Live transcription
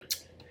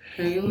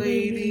Hey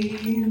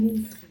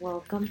ladies,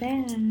 welcome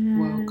back.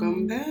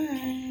 welcome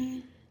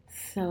back.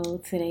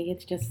 So today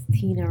it's just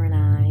Tina and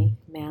I.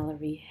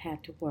 Mallory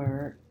had to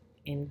work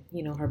in,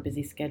 her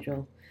busy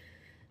schedule.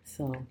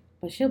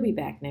 But she'll be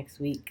back next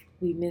week.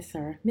 We miss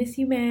her. Miss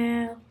you,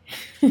 Mal.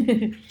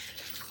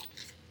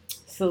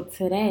 So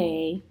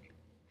today,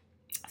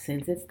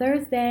 since it's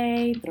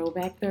Thursday,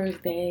 Throwback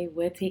Thursday,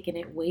 we're taking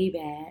it way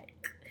back.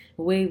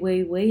 Way,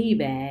 way, way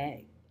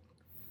back.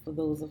 For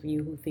those of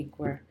you who think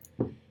we're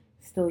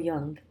still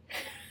young.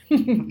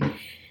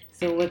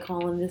 So we're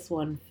calling this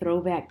one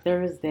Throwback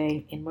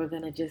Thursday, and we're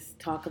going to just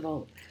talk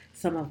about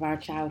some of our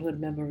childhood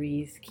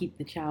memories, keep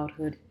the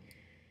childhood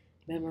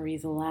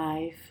memories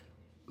alive.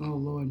 Oh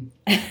Lord.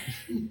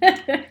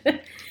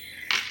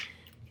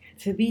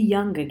 To be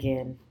young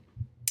again.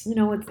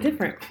 It's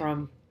different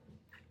from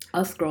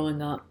us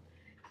growing up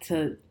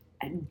to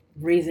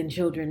raising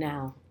children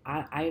now.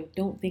 I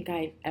don't think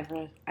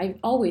I've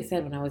always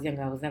said when I was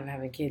younger I was never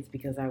having kids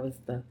because I was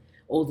the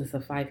oldest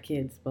of 5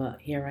 kids, but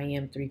here I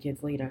am 3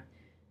 kids later.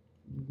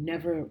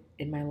 Never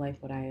in my life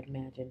would I have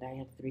imagined I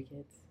had 3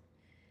 kids.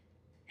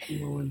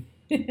 Lord.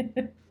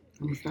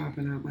 I'm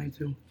stopping at my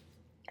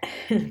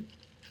 2.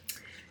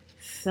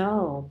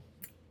 So,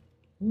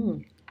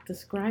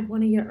 describe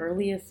one of your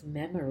earliest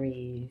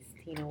memories.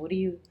 Tina, what do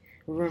you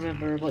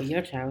remember about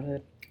your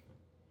childhood?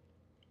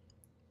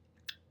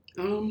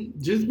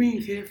 Just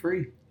being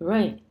carefree.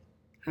 Right.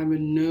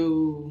 Having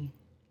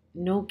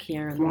no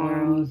care in the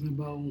world. qualms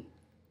about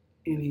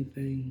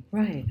anything.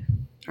 Right.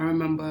 I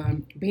remember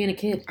being a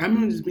kid. I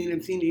remember just being a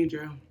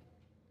teenager.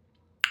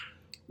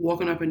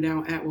 Walking up and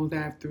down Atwell's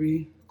Ave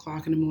 3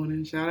 o'clock in the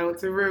morning. Shout out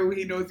to Rue.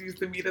 He knows he used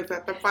to meet us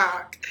at the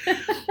park.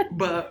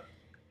 But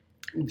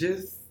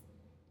just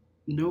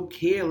no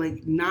care,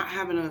 like not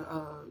having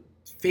a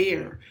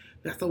fear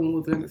that someone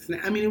was going to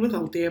snap. I mean, it was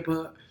out there,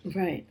 but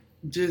right,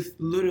 just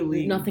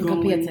literally nothing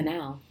compared to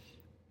now.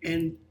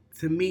 And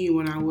to me,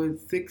 when I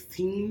was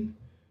 16,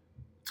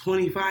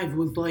 25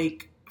 was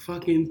like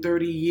fucking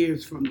 30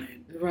 years from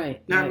then.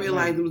 Right. Not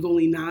realize it was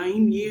only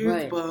 9 years,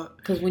 right. But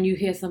because when you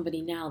hear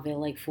somebody now, they're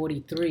like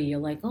 43. You're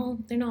like, oh,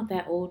 they're not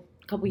that old.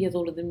 A couple years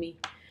older than me,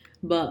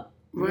 but.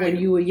 Right. When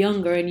you were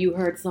younger and you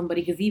heard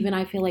somebody, because even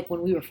I feel like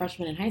when we were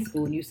freshmen in high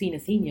school and you seen a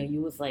senior, you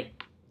was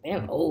like,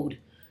 they're old.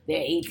 They're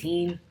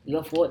 18.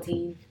 You're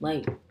 14.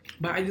 Like,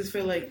 but I just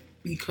feel like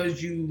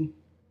because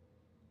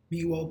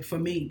well, for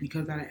me,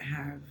 because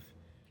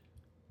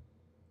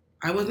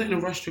I wasn't in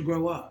a rush to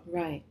grow up.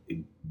 Right.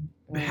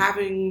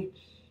 Having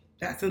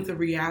that sense of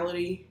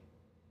reality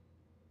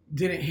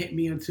didn't hit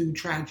me until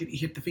tragedy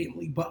hit the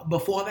family. But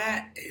before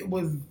that, it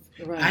was,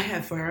 right. I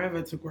had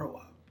forever to grow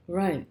up.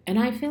 Right. And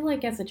I feel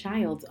like as a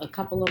child, a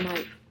couple of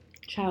my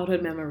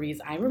childhood memories,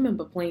 I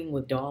remember playing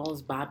with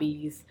dolls,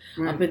 Barbies,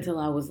 right. Up until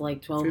I was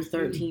like 12, 15.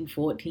 13,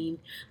 14.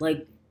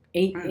 Like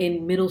right.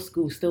 In middle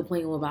school, still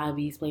playing with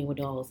Barbies, playing with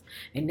dolls.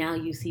 And now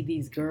you see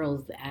these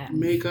girls at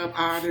makeup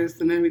artists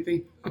and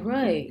everything.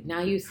 Right. Now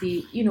you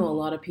see, a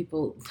lot of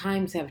people,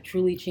 times have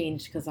truly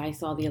changed because I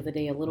saw the other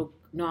day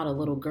not a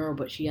little girl,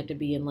 but she had to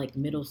be in like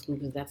middle school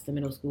because that's the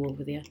middle school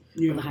over there.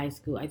 Yeah. Or the high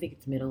school. I think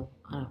it's middle.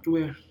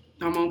 Where?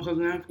 I'm on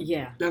Pleasant Ave?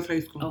 Yeah. That's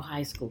high school. Oh,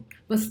 high school.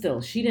 But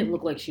still, she didn't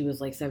look like she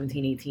was like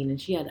 17, 18, and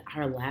she had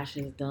her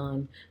lashes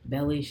done,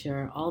 belly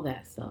shirt, all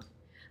that stuff.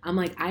 I'm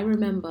like, I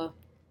remember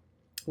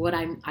what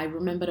I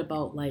remembered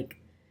about like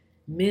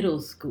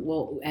middle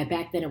school. Well,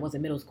 back then it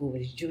wasn't middle school, it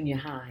was junior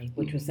high,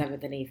 which was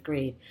 7th and 8th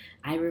grade.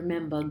 I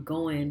remember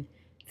going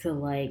to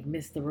like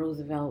Miss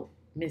Roosevelt,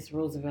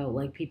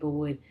 like people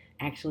would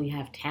actually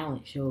have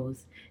talent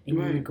shows, and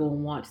right. You would go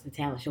and watch the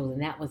talent shows,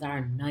 and that was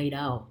our night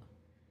out.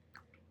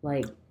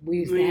 Like, we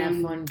used to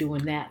have fun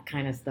doing that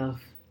kind of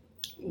stuff.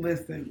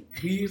 Listen,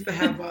 we used to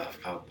have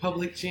a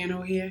public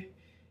channel here,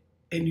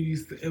 and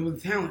it was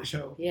a talent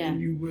show. Yeah.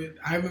 And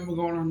I remember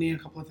going on there a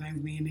couple of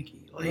times, me and Nikki.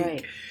 Like,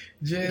 right.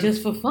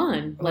 Just for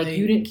fun. Like,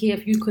 you didn't care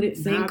if you couldn't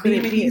sing,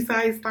 being an East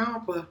Side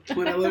Stomper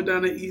when I lived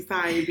on the East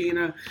Side, being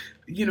on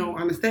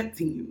a step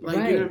team. Like,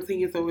 right. You know what I'm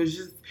saying? So it's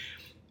just,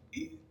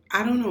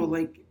 I don't know,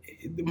 like,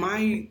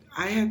 I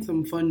had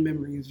some fun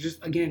memories.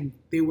 Just, again,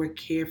 they were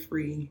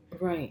carefree.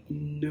 Right.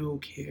 No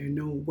care,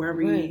 no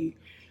worry. Right.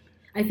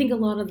 I think a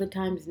lot of the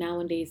times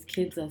nowadays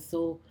kids are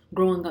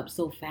growing up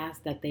so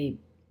fast that they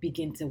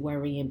begin to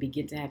worry and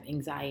begin to have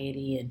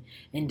anxiety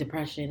and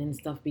depression and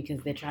stuff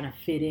because they're trying to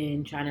fit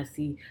in, trying to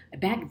see.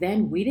 Back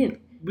then, we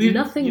didn't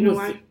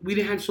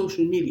have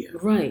social media.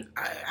 Right.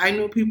 I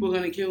know people are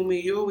going to kill me.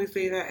 You always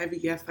say that every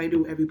guest I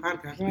do, every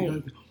podcast. Right.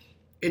 Because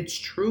it's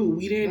true.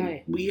 We didn't.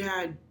 Right. We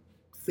had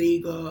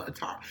Sega,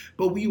 Atari,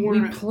 but we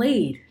weren't. We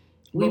played.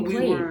 We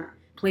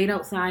played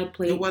outside.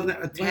 It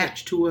wasn't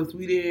attached to us.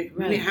 We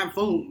didn't have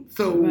phones,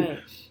 so. Right.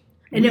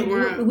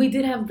 And we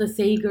did have the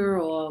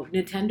Sega or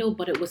Nintendo,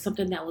 but it was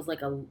something that was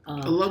like a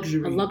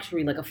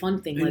luxury, like a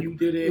fun thing. And like you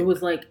did it. It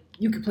was like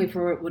you could play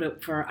for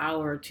an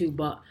hour or two,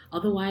 but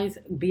otherwise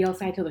be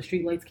outside till the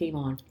street lights came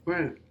on.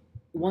 Right.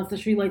 once the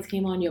street lights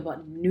came on, you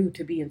about knew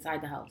to be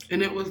inside the house.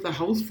 And it was the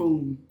house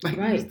phone. Like,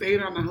 right. You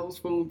stayed on the house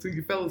phone till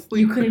you fell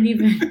asleep. You couldn't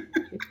even.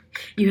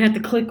 You had to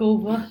click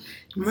over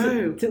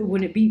right. to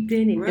when it beeped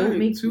in, and don't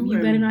make. You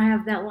better not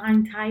have that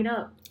line tied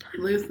up.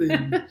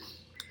 Listen,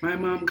 my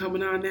mom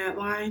coming on that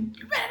line.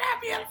 You better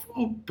not be on the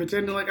phone,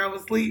 pretending like I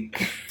was asleep,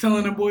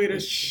 telling the boy to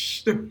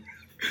shh. And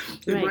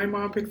my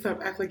mom picks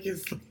up, act like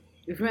he's asleep.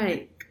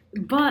 Right,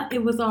 but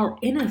it was all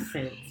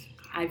innocent.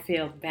 I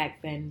feel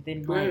back then.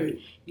 Then like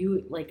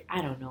you like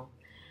I don't know.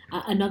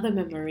 Another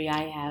memory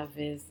I have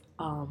is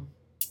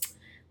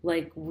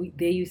like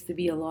there used to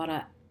be a lot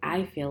of.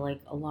 I feel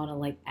like a lot of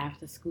like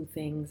after school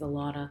things, a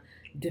lot of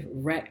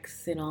different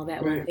recs and all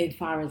that. Right. As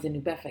far as in New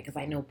Bedford, because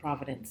I know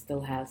Providence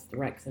still has the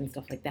recs and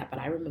stuff like that. But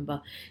I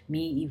remember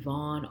me,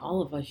 Yvonne,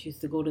 all of us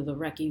used to go to the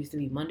rec. It used to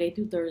be Monday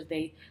through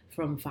Thursday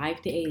from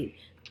 5 to 8,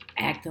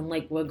 acting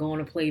like we're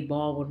going to play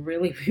ball when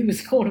really we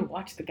was going to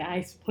watch the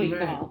guys play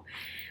ball.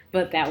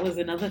 But that was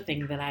another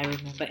thing that I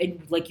remember.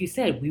 And like you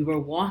said, we were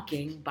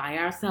walking by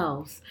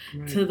ourselves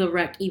to the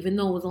rec, even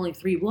though it was only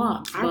 3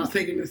 blocks. I was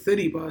taking the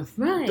city bus.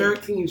 Right.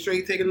 13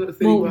 straight taking the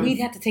city bus. Well, we'd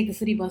have to take the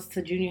city bus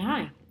to junior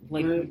high.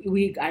 Like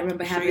I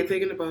remember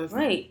taking the bus.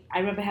 Right. I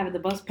remember having the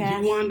bus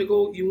pass. You wanted to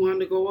go out.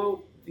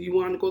 You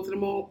wanted to go to the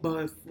mall,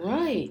 bus.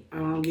 Right.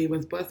 Gave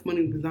us bus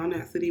money. We was on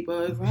that city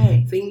bus.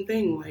 Right. Same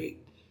thing. Like,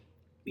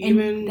 even.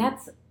 And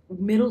that's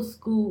middle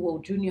school or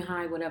junior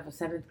high, whatever,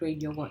 7th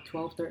grade, you're what,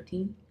 12,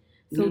 13?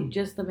 So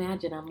just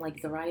imagine, I'm like,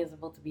 Zariah's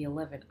about to be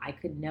 11. I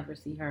could never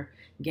see her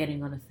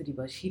getting on a city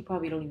bus. She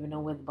probably don't even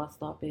know where the bus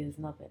stop is,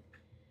 nothing.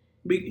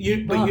 But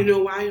you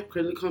know why?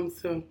 Because it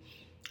comes to,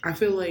 I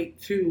feel like,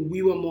 too,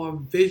 we were more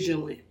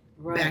vigilant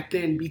back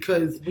then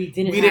because we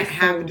didn't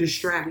have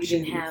distractions.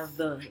 We didn't have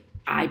the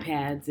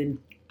iPads and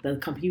the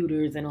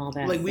computers and all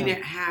that like, stuff. We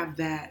didn't have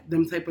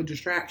them type of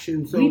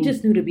distractions. So we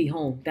just knew to be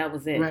home. That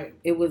was it. Right.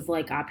 It was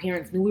like our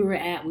parents knew we were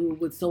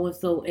with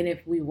so-and-so, and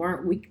if we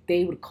weren't,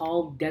 they would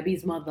call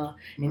Debbie's mother,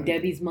 and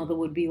Debbie's mother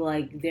would be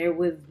like, there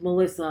with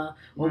Melissa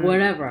or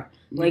whatever.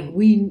 Like,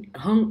 we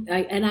hung,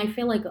 and I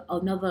feel like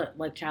another,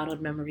 like,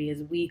 childhood memory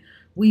is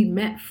we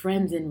met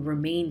friends and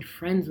remained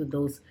friends with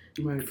those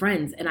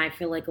friends, and I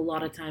feel like a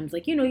lot of times,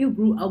 like,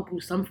 you outgrew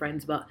some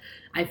friends, but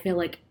I feel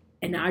like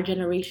in our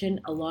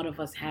generation, a lot of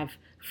us have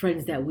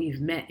friends that we've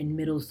met in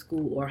middle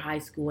school or high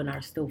school and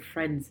are still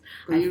friends.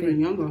 Or even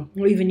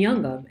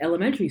younger,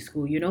 elementary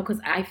school, because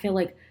I feel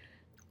like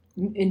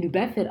in New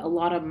Bedford, a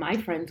lot of my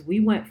friends, we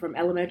went from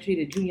elementary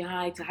to junior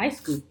high to high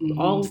school,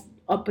 all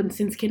up and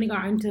since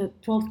kindergarten to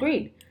 12th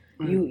grade.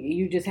 Right.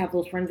 You just have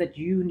those friends that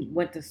you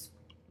went to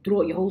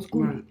throughout your whole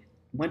school,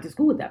 went to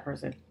school with that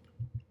person.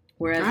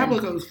 Whereas I have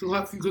like a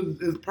lucky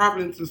because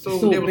Providence is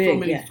there were so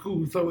many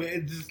schools, so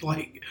it's just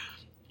like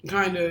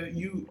kind of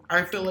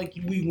I feel like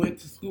we went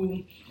to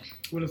school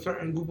with a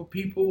certain group of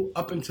people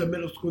up until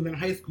middle school, then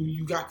high school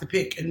you got to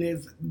pick, and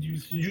there's you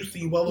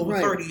see well over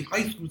 30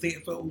 high schools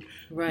there, so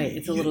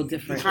it's a little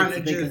different. Kind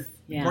of just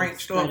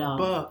branched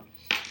off,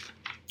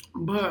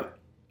 but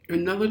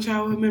another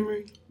childhood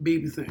memory,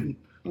 babysitting.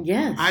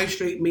 Yes, I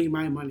straight made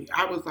my money.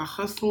 I was a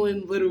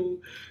hustling little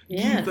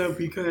geezer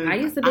because I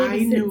used to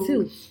babysit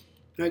too.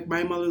 Like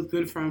my mother's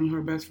good friend,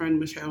 her best friend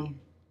Michelle,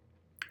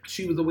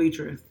 she was a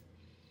waitress.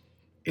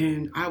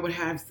 And I would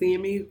have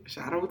Sammy,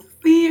 shout out to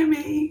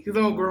Sammy. He's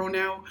all grown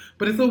now,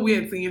 but it's so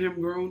weird seeing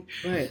him grown.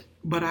 Right.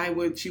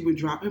 But she would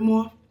drop him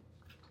off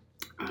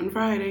on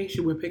Friday.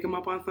 She would pick him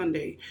up on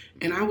Sunday.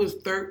 And I was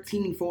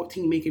 13,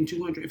 14, making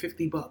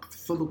 $250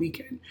 for the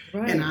weekend.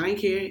 Right. And I didn't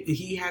care.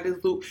 He had his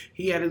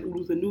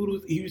oodles and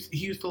noodles. He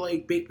used to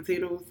like baked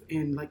potatoes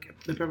and like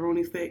the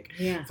pepperoni stick.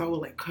 Yeah. So I would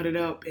like cut it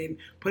up and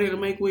put it in the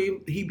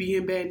microwave. He'd be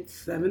in bed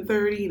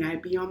 7:30 and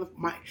I'd be on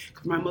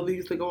because my mother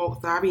used to go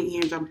out. Sorry,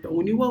 Ange, I'm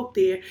throwing you out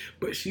there.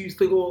 But she used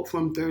to go out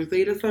from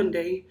Thursday to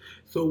Sunday.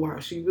 So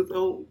while she was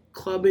out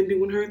clubbing,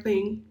 doing her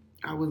thing,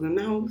 I was in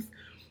the house.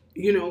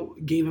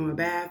 Gave him a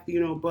bath,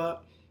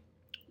 but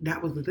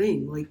that was the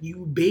thing. Like,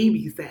 you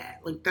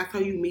babysat. Like, that's how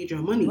you made your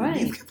money. Right.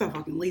 These kids are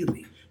fucking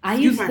lazy.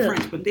 Excuse my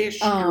French, but they're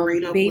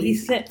straight up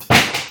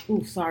babysit.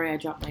 Ooh, sorry, I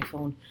dropped my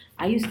phone.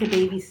 I used to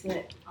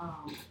babysit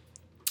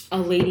a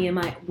lady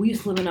we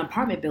used to live in an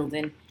apartment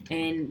building,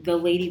 and the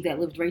lady that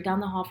lived right down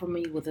the hall from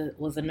me was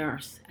a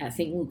nurse at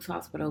St. Luke's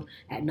Hospital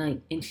at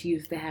night, and she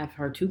used to have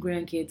her 2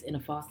 grandkids and a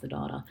foster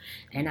daughter,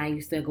 and I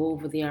used to go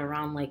over there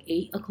around like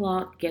 8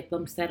 o'clock, get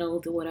them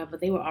settled or whatever.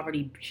 They were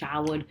already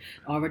showered,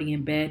 already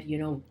in bed,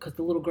 because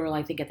the little girl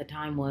I think at the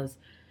time was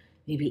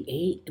maybe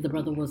 8, the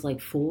brother was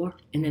like 4,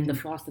 and then the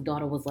foster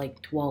daughter was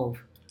like 12.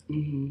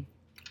 Mm-hmm.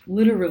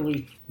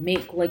 Literally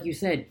make, like you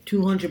said,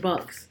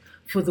 $200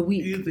 for the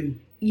week.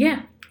 Easy.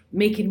 Yeah.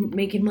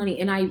 Making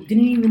money, and I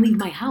didn't even leave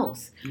my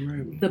house,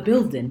 the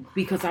building,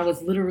 because I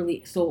was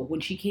literally, so when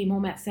she came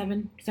home at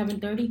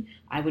 7:30,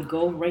 I would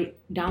go right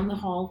down the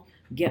hall,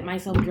 get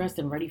myself dressed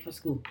and ready for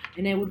school,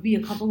 and it would be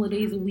a couple of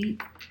days a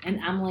week,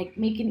 and I'm like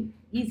making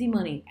easy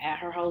money at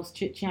her house,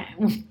 chit-chatting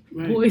with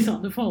boys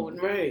on the phone,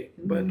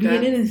 but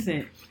being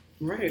innocent,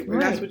 but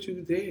that's what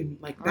you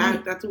did, like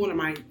that. That's one of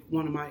my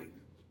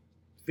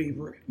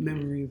favorite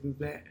memories is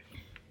that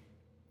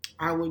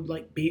I would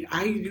like be.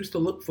 I used to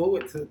look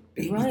forward to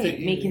babysitting, right,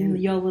 making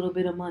your little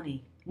bit of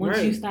money. Once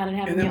right. you started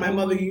having, and then your my own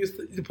mother money, used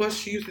to. Plus,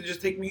 she used to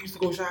just take me. Used to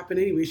go shopping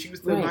anyway. She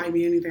used to right, buy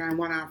me anything I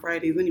want on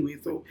Fridays anyway.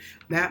 So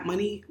that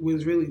money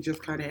was really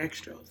just kind of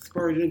extra,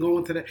 spurging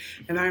going to the.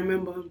 And I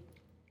remember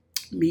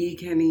me,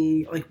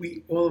 Kenny, like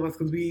we all of us,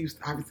 because we used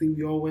obviously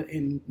we all went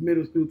in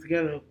middle school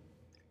together,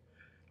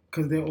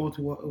 because they're all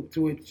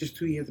just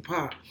 2 years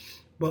apart.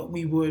 But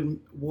we would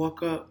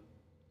walk up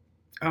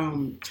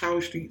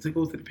Charles Street to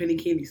go to the penny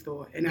candy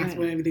store, and that's right,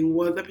 when everything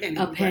was a penny,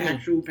 an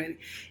actual penny.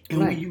 And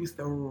right, we used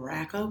to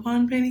rack up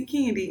on penny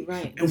candy,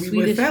 right. and The we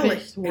would Swedish sell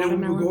fish, it. And we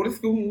watermelon, would go to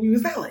school and we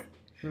would sell it.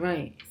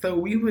 right. So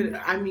we would,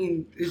 I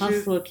mean, it's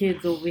Hustler just,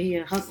 kids over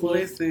here,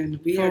 hustlers. listen,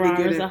 we had to get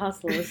Ferraras it are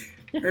hustlers.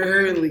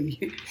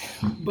 early.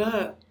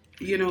 But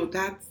you know,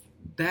 that's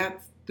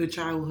the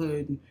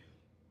childhood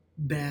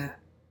that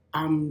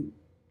I'm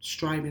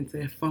striving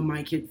to for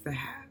my kids to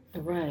have.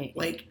 Right.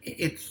 Like,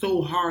 it's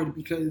so hard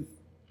because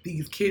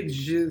these kids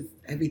just,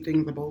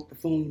 everything's about the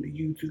phone, the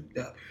YouTube,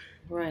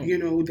 right. You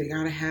know, they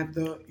gotta have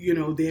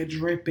they're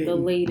dripping. The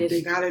latest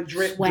They gotta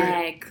drip.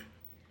 swag.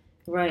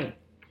 Right.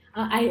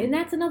 And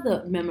that's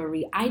another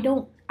memory.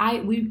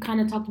 We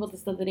kind of talked about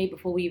this the other day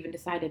before we even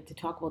decided to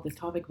talk about this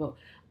topic, but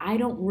I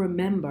don't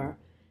remember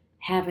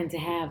having to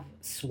have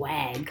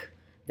swag,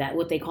 that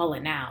what they call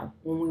it now,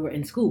 when we were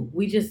in school.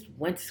 We just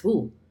went to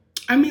school.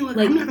 I mean, like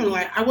I'm not gonna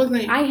lie,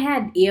 I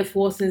had Air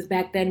Forces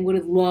back then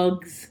with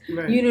lugs.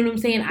 Right. You know what I'm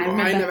saying? No,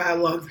 I never had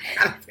lugs.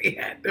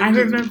 I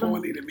remember.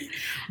 Corny to me.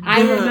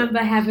 I remember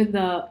having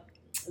the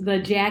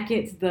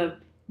jackets, the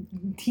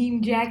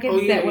team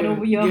jackets that went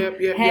over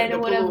your head or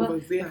whatever.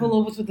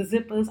 Pullovers with the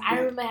zippers. I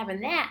remember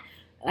having that.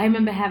 I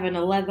remember having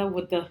a leather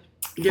with the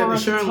the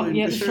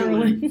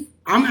Sherlin.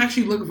 I'm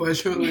actually looking for a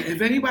Sherlin.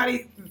 If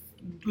anybody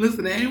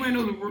listen, anyone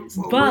knows the word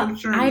for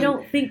but I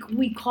don't think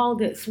we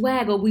called it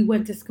swag, or we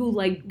went to school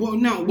like. Well,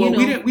 no. Well,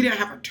 we didn't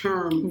have a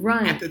term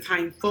at the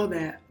time for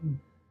that.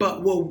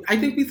 But I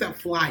think we said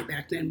fly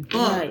back then.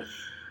 But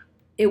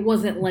it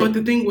wasn't like. But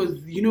the thing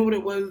was, you know what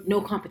it was?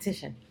 No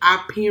competition.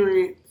 Our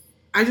parents.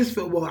 I just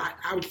feel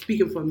I was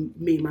speaking for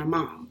me, my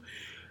mom.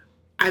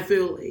 I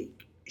feel like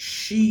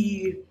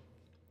she,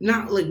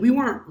 not like we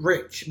weren't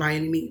rich by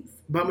any means,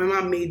 but my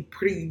mom made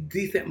pretty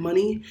decent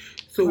money,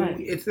 so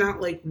it's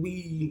not like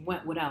we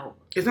went without.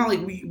 It's not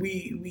like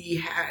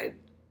we had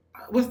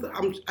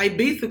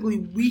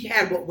we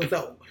had what was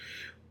out,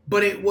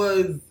 but it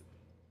was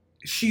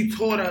she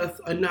taught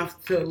us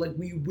enough to like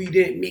we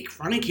didn't make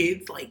fun of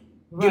kids like.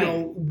 You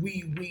know,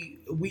 we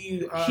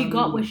she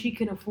got what she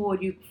could afford.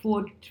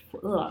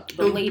 The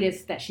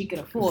latest that she could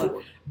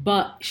afford.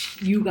 But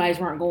you guys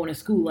weren't going to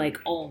school like,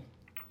 oh,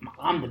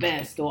 I'm the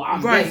best, or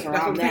I'm this, or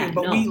I'm that.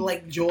 But we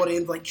like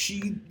Jordans. Like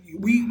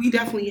we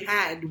definitely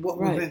had what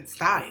was in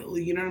style.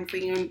 You know what I'm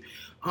saying?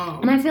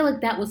 And I feel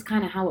like that was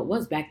kind of how it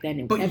was back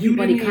then. But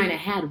everybody kind of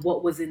had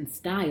what was in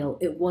style.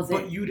 It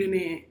wasn't. But you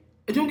didn't.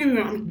 Don't get me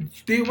wrong,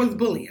 there was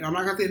bullying. I'm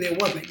not going to say there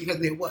wasn't, because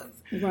there was.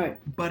 Right.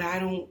 But I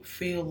don't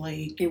feel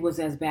like... It was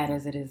as bad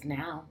as it is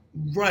now.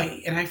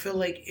 Right. And I feel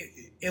like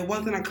it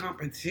wasn't a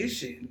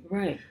competition.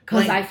 Right.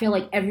 Because I feel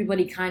like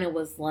everybody kind of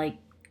was like,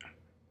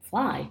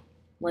 fly.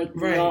 Like,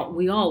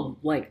 we all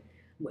like...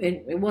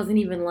 It wasn't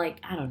even like,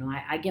 I don't know,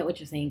 I get what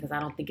you're saying, because I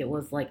don't think it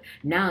was like,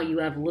 now you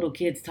have little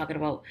kids talking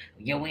about,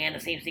 you're wearing the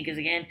same sneakers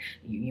again,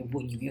 you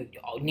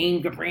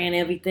name your brand,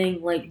 everything,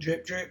 like...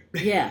 Drip.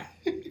 Yeah.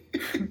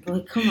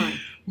 Like, come on.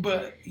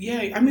 But,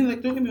 yeah, I mean,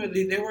 like, don't get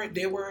me wrong,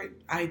 there were,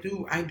 I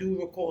do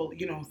recall,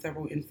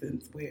 several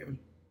instances where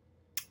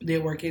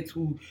there were kids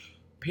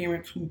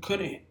parents who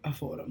couldn't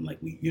afford them, like,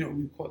 we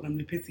called them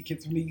the pissy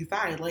kids from the east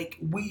side,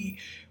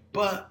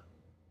 but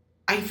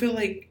I feel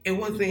like it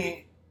wasn't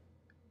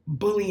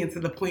bullying to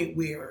the point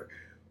where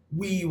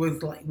we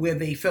was like where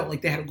they felt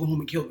like they had to go home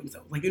and kill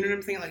themselves. Like, you know what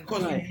I'm saying? Like, of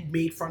course you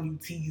made fun, you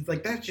teased.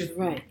 Like, that's just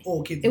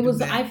all kids. It was.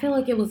 That. I feel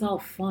like it was all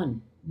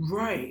fun.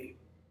 Right.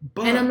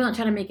 And I'm not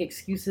trying to make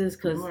excuses,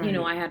 because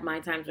I had my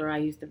times where I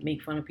used to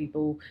make fun of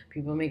people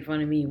make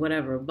fun of me,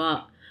 whatever.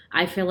 But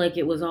I feel like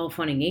it was all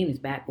fun and games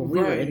back when we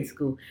were in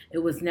school. It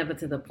was never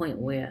to the point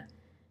where,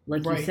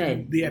 like you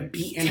said,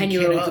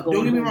 10-year-olds go.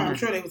 Don't get me wrong. I'm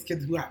sure there was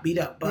kids who got beat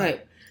up,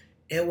 but.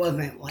 It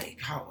wasn't like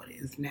how it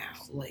is now.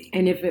 Like,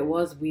 and if it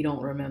was, we don't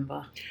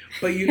remember.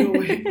 But you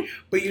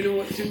know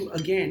what? Too?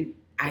 Again,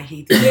 I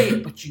hate to say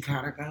it, but you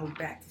gotta go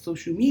back to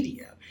social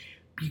media,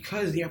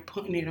 because they're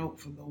putting it out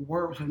for the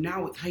world. So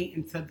now it's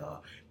heightened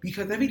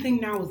because everything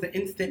now is an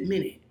instant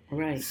minute.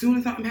 Right. As soon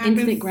as something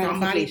happens,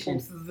 somebody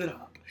posts it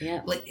up.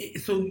 Yeah. Like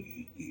it's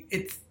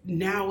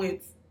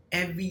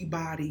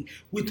everybody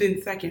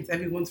within seconds.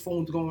 Everyone's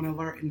phone's going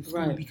alert in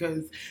school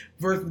because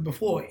versus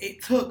before,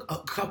 it took a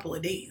couple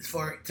of days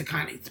for it to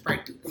kind of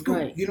spread through the school.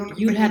 Right. You know what I'm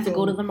You'd saying? have to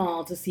go to the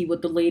mall to see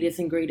what the latest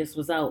and greatest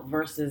was out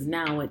versus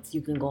now it's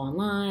you can go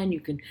online,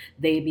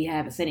 they be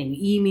sending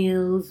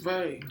emails,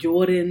 right.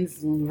 Jordan's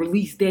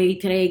release day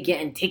today,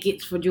 getting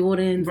tickets for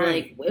Jordans.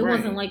 Right. Like it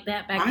wasn't like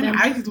that back then.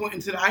 I just went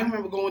I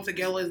remember going to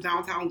Gella's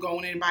downtown,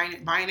 going in,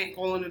 buying it,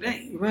 calling it a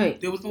day.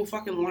 Right. There was no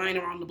fucking line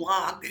around the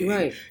block.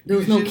 Right. There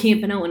was no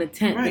camping out in a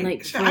tent the night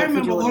before. I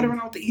remember ordering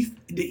out the East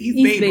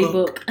Bay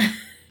book.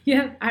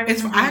 Yeah, I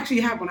actually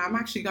have one. I'm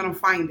actually gonna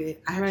find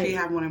it. I actually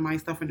have one of my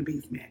stuff in the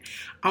basement.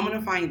 I'm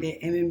gonna find it,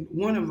 and then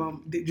one of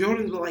them, the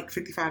Jordans were like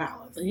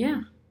 $55.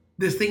 Yeah,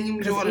 the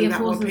same Jordan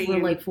that we're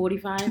paying were like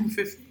 $45,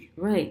 $250.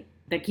 Right,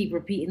 that keep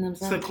repeating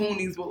themselves.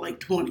 Sauconys were like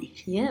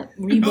 $20. Yeah,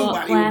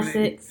 Reebok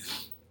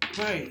classics.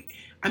 Right.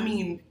 I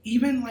mean,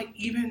 even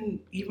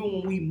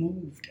when we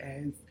moved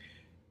as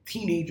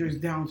teenagers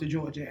down to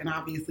Georgia, and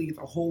obviously it's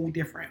a whole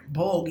different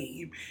ball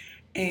game,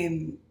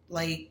 and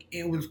like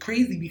it was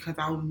crazy because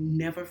I'll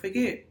never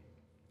forget.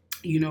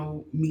 You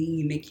know,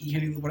 me, Nikki,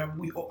 Henry, whatever.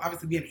 We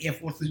had Air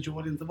Forces,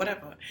 Jordans, or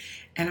whatever.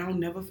 And I'll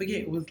never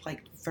forget. It was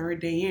like the third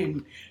day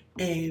in,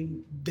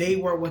 and they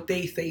were what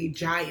they say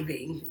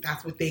jiving.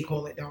 That's what they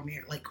call it down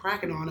there, like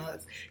cracking on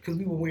us because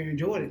we were wearing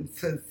Jordans.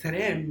 To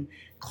them,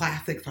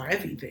 classics are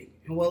everything,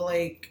 and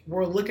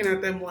we're looking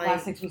at them like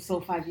classics was so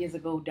 5 years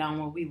ago down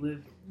where we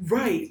live.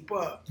 Right,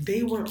 but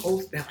they were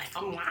also they're like,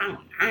 oh,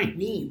 I ain't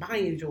mean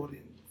buying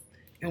Jordans,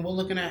 and we're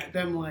looking at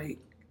them like.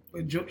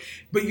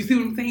 But you see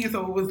what I'm saying?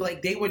 So it was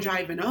like they were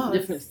driving us.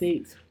 Different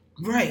states.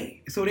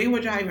 Right. So they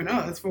were driving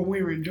us for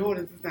wearing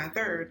Jordans, it's not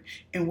third.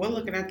 And we're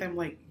looking at them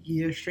like,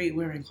 you're straight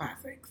wearing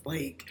classics.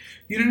 Like,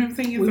 you know what I'm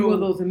saying? We wore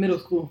those in middle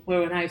school.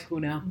 We're in high school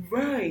now.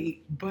 Right.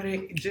 But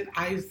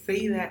I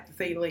say that to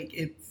say, like,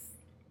 it's,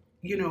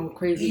 you know,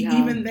 crazy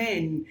even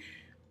then,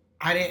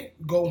 I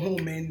didn't go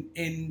home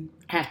and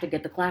have to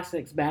get the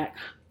classics back.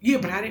 Yeah,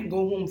 but I didn't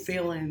go home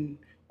feeling...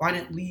 I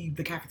didn't leave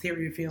the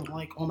cafeteria feeling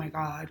like, oh my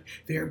God,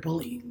 they're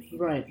bullying me.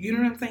 Right. You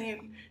know what I'm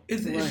saying?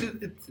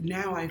 It's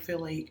now I feel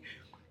like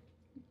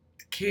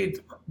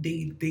kids,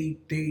 they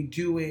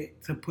do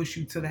it to push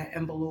you to that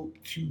envelope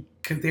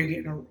because they're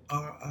getting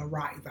a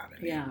rise out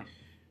of it. Yeah.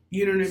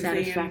 You know what I'm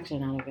saying?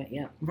 Satisfaction out of it,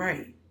 yeah.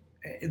 Right.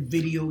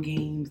 Video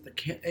games,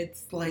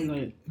 it's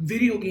like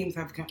video games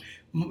have come.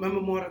 Remember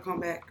Mortal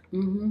Kombat?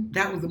 Mm-hmm.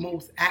 That was the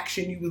most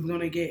action you was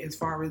gonna get as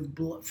far as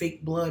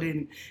fake blood,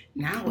 and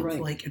now it's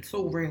like it's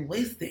so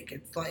realistic.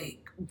 It's like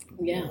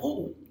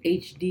whoa.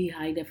 HD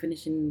high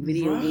definition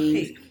video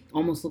games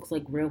almost looks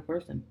like real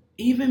person.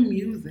 Even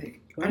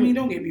music. Right. I mean,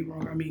 don't get me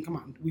wrong. I mean, come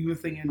on. We were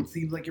singing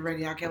 "Seems Like You're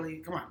Ready," R. Kelly.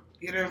 Come on.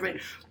 You know what I'm saying?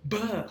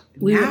 But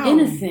we were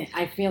innocent.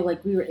 I feel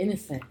like we were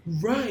innocent.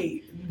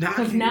 Right.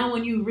 Because now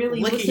when you really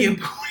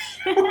listen...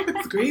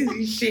 It's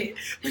crazy shit.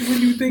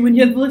 Like when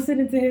you're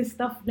listening to his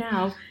stuff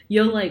now,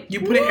 you're like... You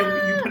put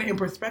it in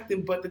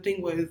perspective, but the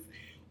thing was,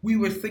 we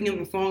were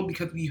singing the song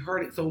because we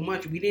heard it so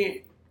much. We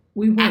didn't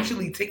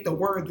actually take the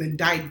words and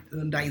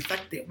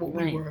dissect it. What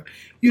we were...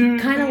 You know what I'm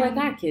saying? Kind of like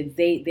our kids.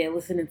 They're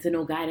listening to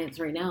No Guidance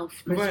right now.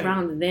 Chris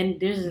Brown. And then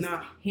they're just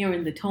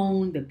hearing the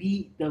tone, the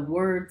beat, the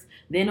words.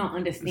 They're not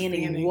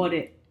understanding what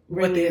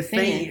they're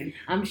saying.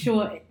 I'm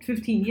sure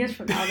 15 years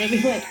from now, they'll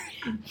be like...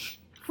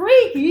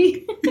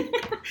 freaky.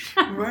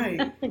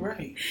 right.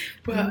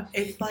 But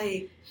it's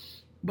like,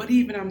 but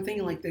even I'm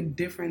thinking like the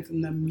difference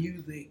in the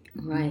music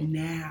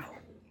now.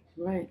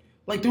 Right.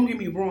 Like, don't get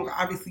me wrong.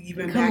 Obviously,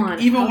 even when our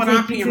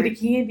parents to the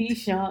candy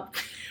shop.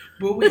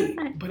 But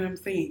wait, but I'm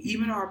saying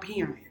even our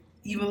parents,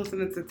 even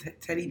listening to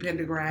Teddy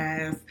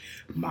Pendergrass,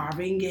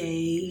 Marvin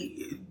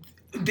Gaye.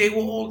 They were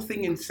all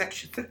singing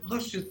sex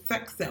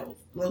cells.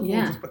 We'll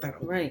just put that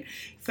over. Right.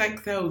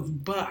 Sex cells,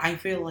 but I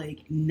feel like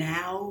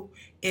now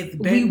it's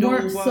bend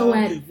over, so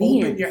advanced.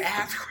 Open your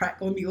ass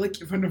crack, let me lick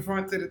you from the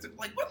front to the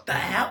like, what the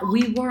hell?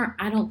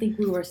 I don't think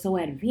we were so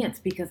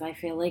advanced because I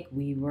feel like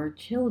we were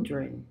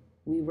children.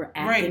 We were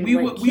acting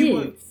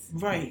kids.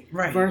 Right.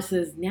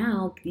 Versus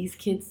now, these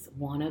kids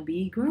want to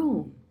be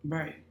grown.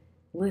 Right.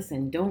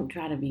 Listen, don't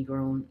try to be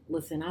grown.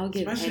 Listen, I'll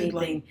give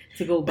anything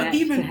to go back to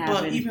having...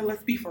 But even,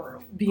 let's be for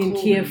real. Being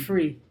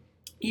carefree.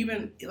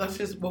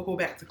 We'll go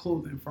back to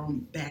clothing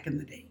from back in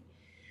the day.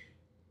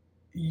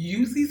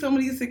 You see some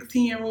of these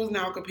 16-year-olds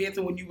now compared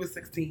to when you were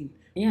 16.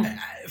 Yeah.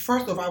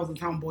 First off, I was a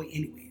tomboy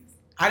anyways.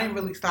 I didn't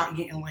really start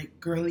getting like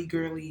girly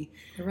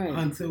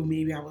until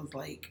maybe I was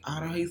like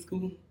out of high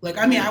school. Like,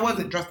 I mean, I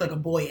wasn't dressed like a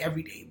boy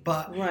every day,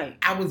 but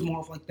I was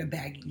more of like the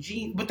baggy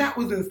jeans. But that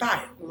was in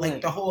style,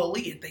 like the whole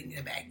Aaliyah thing,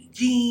 the baggy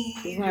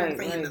jeans, the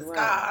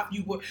scarf.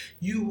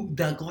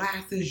 The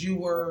glasses. You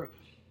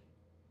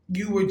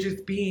were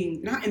just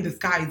being not in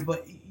disguise,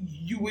 but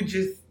you were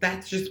just.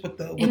 That's just what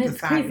the. And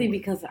it's crazy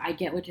because I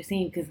get what you're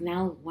saying. Because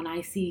now when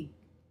I see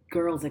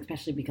girls,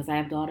 especially because I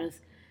have daughters,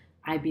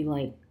 I'd be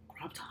like,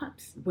 crop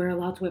tops. We're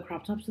allowed to wear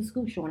crop tops to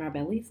school, showing our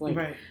bellies. Like,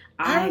 right.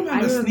 I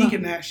remember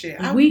sneaking that shit.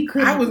 I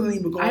wasn't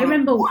even going. I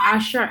remember our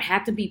shirt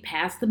had to be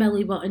past the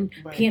belly button.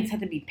 Right. Pants had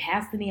to be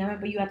past the knee. I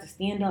remember you had to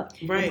stand up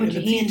right. and put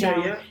your hand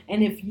down. Yeah.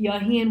 And if your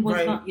hand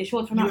was not, your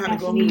shorts were not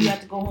past your knee, you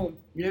had to go home.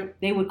 Yep.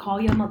 They would call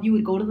your mother. You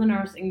would go to the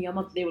nurse, and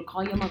they would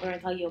call your mother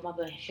and tell your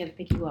mother she had to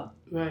pick you up.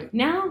 Right.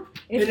 Now,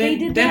 if they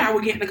did then that, I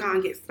would get in the car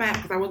and get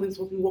smacked because I wasn't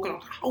supposed to be walking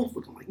out the house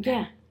looking like that.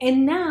 Yeah.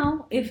 And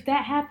now, if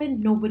that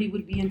happened, nobody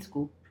would be in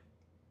school.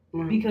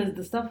 Right. Because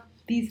the stuff,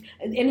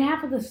 in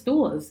half of the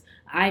stores,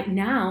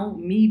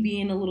 me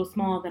being a little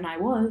smaller than I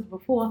was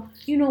before,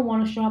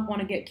 want to shop,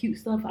 want to get cute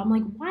stuff. I'm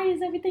like, why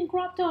is everything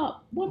cropped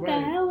up? What the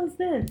hell is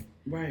this?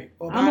 Right.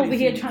 Well, I'm over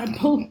here trying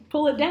to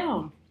pull it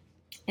down.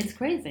 It's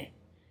crazy.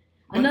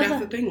 But that's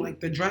the thing, like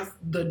the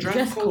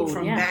dress code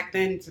from back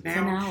then to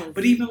now.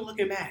 But even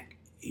looking back,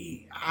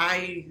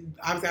 I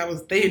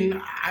was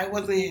thin. I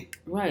wasn't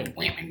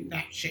wearing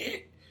that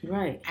shit.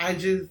 Right. I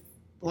just.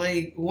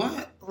 Like,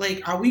 what?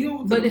 Like, are we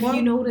going to But if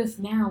you notice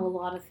now, a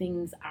lot of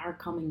things are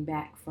coming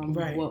back from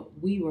right. what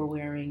we were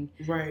wearing.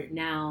 Right.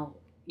 Now,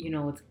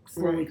 it's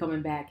slowly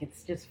coming back.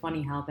 It's just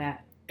funny how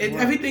that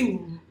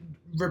everything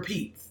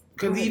repeats.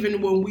 Because even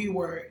when we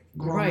were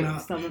growing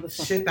up, some of the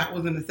stuff, shit that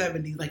was in the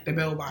 70s, like the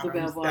bell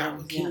bottoms, that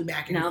was came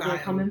back in now style. They're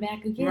coming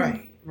back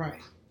again.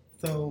 Right.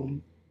 So,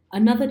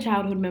 another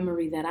childhood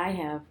memory that I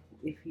have,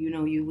 if you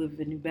live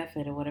in New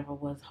Bedford or whatever,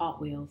 was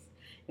Hot Wheels.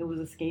 It was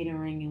a skating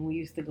ring, and we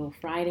used to go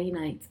Friday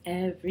nights,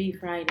 every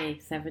Friday,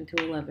 7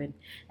 to 11.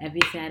 Every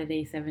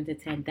Saturday, 7 to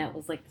 10. That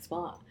was like the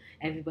spot.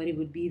 Everybody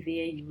would be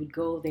there. You would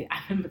go.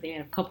 I remember they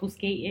had a couple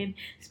skating,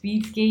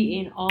 speed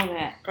skating, all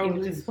that. It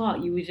was a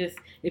spot. You would just,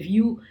 if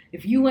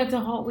you went to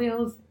Hot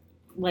Wheels,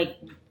 like,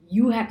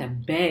 you had to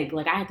beg.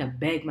 Like, I had to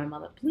beg my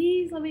mother,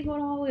 please let me go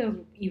to Hot Wheels.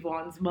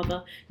 Yvonne's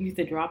mother used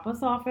to drop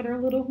us off at her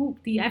little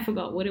hoopty. I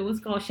forgot what it was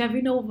called.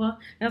 Chevy Nova.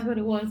 That's what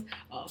it was.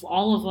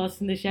 All of us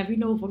in the Chevy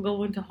Nova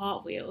going to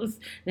Hot Wheels.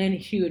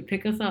 Then she would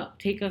pick us up,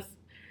 take us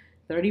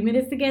 30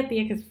 minutes to get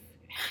there because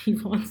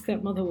Yvonne's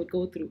stepmother would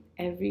go through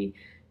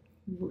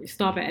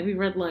stop at every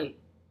red light.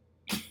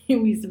 We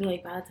used to be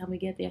like, by the time we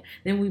get there,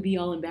 then we'd be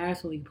all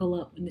embarrassed when we pull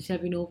up in the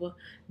Chevy Nova,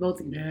 about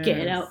to get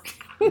it out.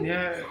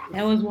 Yeah,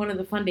 that was one of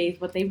the fun days.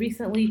 But they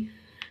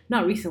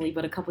not recently,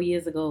 but a couple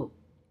years ago,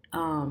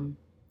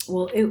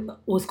 it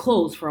was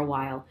closed for a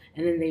while,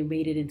 and then they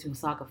made it into a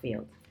soccer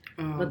field.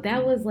 But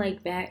that was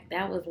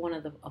that was one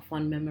of a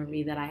fun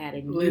memory that I had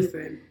in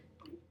Listen,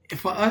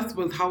 for us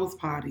was house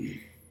parties.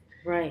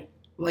 Right.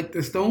 Like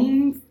the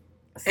Stones.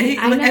 See,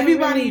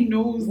 everybody really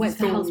knows went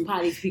to house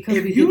parties because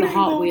if we did the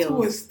Hot Wheels. If you didn't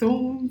go to a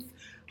Stones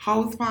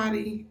house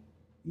party,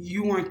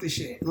 you weren't the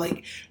shit.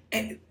 Like,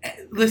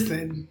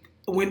 listen,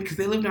 because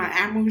they lived on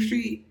Admiral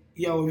Street,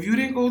 yo, if you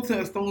didn't go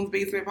to a Stones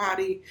basement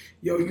party,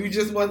 yo, you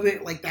just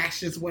wasn't, like, that's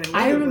just what it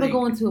was. I remember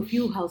going to a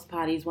few house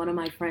parties. One of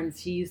my friends,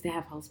 she used to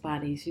have house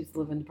parties. She used to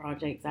live in the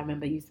projects. I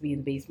remember I used to be in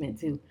the basement,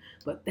 too.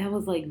 But that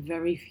was, like,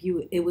 very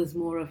few. It was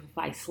more of if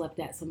I slept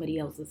at somebody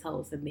else's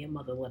house and their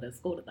mother let us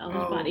go to the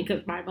house party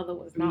because my mother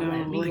was not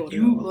letting me go to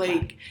the house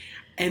party.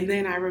 And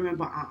then I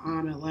remember Aunt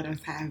Anna let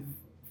us have,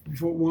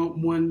 for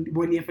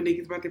one year for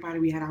Nikki's birthday party,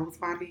 we had a house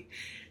party.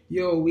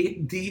 Yo, we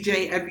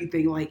DJ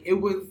everything. Like, it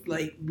was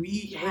like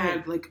we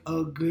had like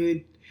a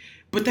good.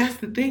 But that's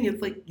the thing.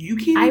 It's like you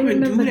can't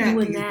even do that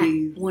these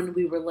days. When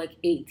we were like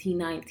 18,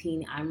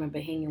 19, I remember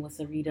hanging with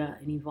Sarita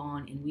and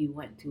Yvonne, and we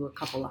went to a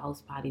couple of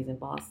house parties in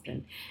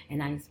Boston.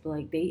 And I used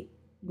to be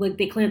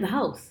they cleared the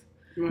house.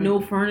 Right. No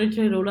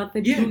furniture, no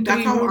nothing. Yeah,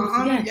 that's how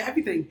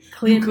everything.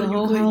 Cleared the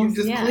whole house.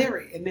 You just clear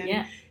it, and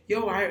then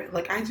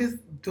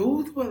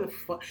those were the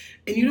fun.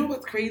 And you know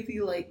what's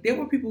crazy? Like, there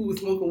were people who were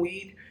smoking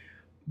weed,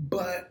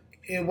 but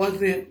it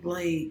wasn't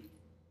like,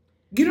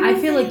 you know what I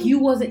feel like you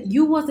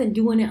wasn't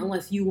doing it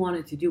unless you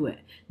wanted to do it.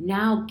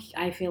 Now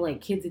I feel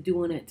like kids are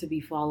doing it to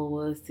be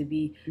followers,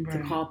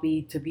 to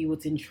copy, to be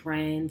what's in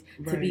trend,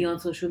 to be on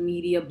social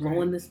media,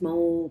 blowing the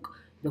smoke,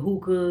 the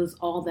hookahs,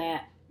 all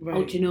that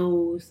out your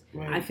nose.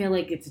 Right. I feel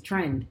like it's a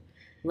trend.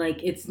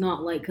 Like, it's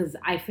not like, because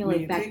I feel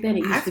like back then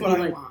it used to be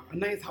like a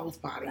nice house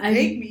party.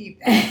 Take me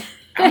back.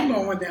 I'm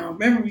going down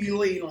memory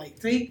lane. Like,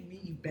 take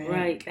me back.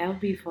 Right, that would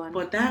be fun.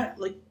 But that,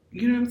 like,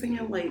 you know what I'm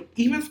saying? Like,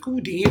 even school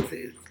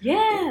dances.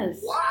 Yes.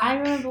 What? I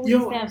remember we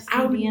used to have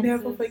school dances. I'll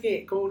never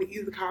forget going to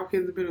East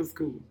Hopkins Middle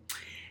School.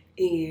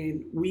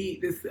 And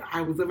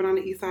I was living on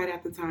the east side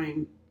at the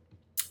time.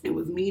 It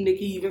was me,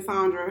 Nikki, even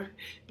Sandra.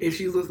 If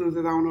she's listening to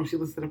this, I don't know if she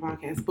listens to the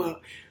podcast.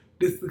 But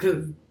this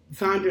because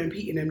Sandra and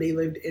Pete and them, they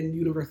lived in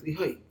University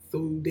Heights.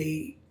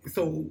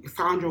 So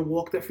Sandra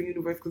walked up from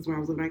University, because when I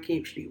was living on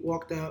Camp Street,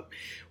 walked up.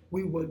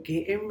 We were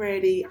getting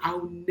ready.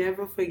 I'll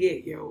never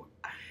forget, yo.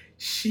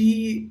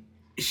 She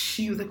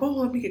was like, oh,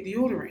 let me get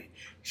deodorant.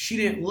 She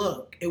didn't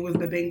look. It was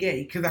the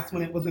Bengay, because that's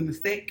when it was in the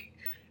stick.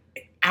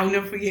 I'll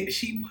never forget.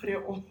 She put it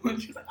on.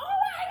 She was like,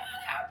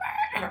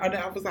 oh my God,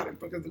 I was out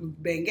because it was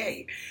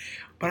Bengay.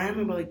 But I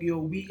remember, like, we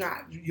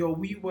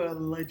were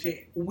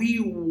legit. We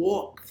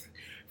walked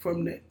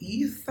from the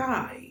east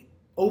side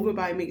over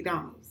by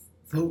McDonald's.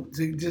 So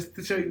just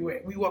to show you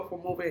where we walked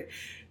from over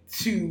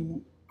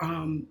to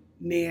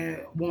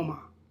near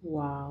Walmart.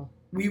 Wow.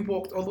 We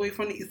walked all the way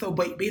from the so,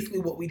 but basically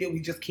what we did, we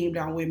just came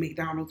down where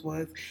McDonald's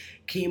was,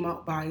 came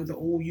up by the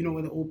old,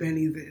 where the old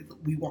Benny's is.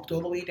 We walked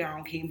all the way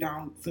down, came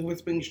down Silver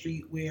Spring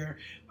Street where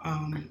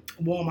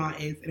Walmart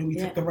is, and then we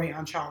took the right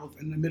on Charles,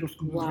 and the middle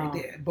school was right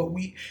there. But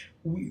we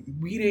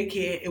didn't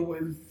care. It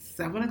was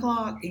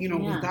 7:00, and it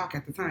was dark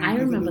at the time. I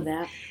remember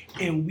that.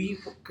 And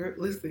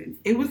listen,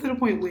 it was to the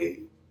point where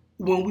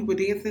when we were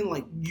dancing,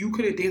 like you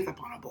couldn't dance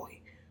upon a boy,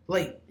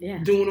 like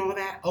doing all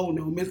that. Oh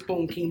no, Miss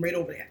Bone came right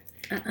over there.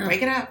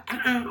 Break it up.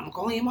 I'm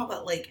calling him up.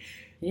 Like,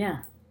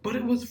 But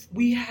it was,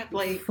 we had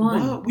like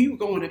fun. What? We would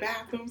go in the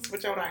bathroom,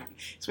 switch out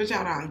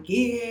our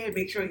gear,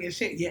 make sure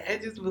your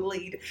edges were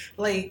laid.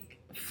 Like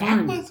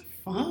fun. That was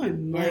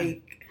fun. Yeah.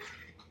 Like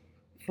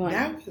fun.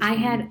 That was I fun.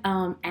 had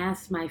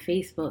asked my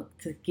Facebook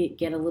to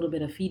get a little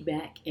bit of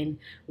feedback, and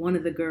one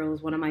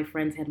of my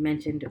friends had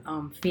mentioned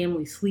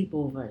family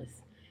sleepovers.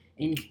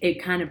 And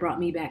it kind of brought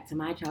me back to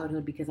my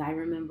childhood because I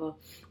remember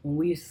when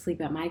we used to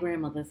sleep at my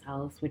grandmother's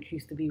house, which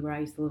used to be where I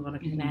used to live on a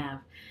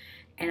canal.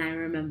 And I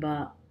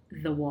remember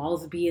the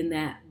walls being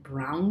that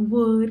brown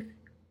wood,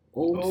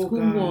 old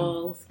school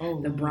walls,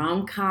 the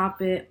brown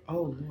carpet,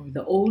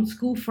 the old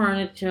school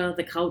furniture,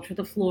 the couch with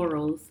the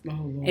florals,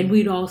 and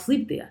we'd all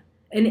sleep there.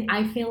 And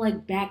I feel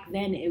like back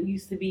then it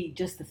used to be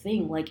just a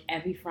thing. Like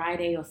every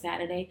Friday or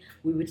Saturday,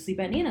 we would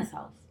sleep at Nana's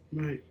house.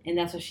 Right. And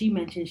that's what she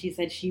mentioned. She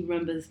said she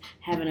remembers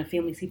having a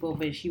family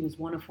sleepover, and she was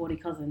one of 40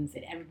 cousins,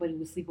 and everybody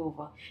would sleep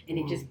over, and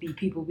it just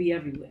people be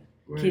everywhere.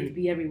 Right. Kids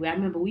be everywhere. I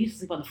remember we used to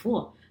sleep on the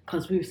floor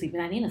because we were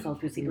sleeping at Nana's house.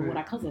 We were sleeping with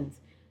our cousins.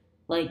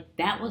 Like,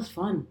 that was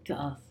fun to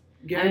us.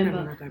 Yeah, I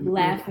remember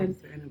laughing.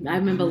 I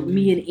remember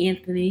me and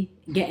Anthony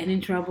getting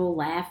in trouble,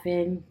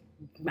 laughing.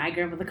 My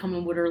grandmother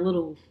coming with her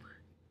little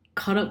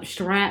cut-up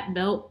strap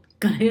belt,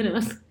 gonna hit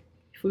us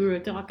if we were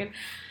talking.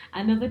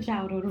 Another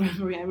childhood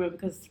memory I remember,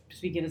 because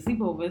speaking of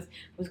sleepovers,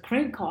 was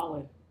crank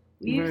calling.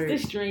 We used to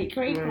straight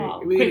crank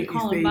call. Crank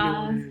calling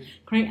bars.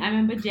 I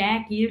remember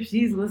Jackie, if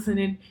she's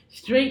listening,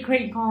 straight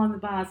crank calling the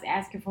bars,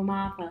 asking for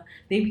Martha.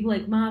 They'd be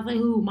like, Martha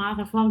who?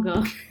 Martha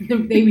Funga.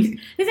 They be,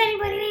 is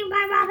anybody named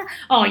by Martha?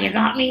 Oh, you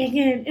got me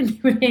again. And they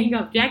would hang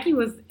up. Jackie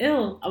was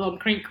ill about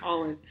crank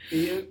calling.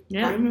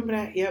 Yeah. I remember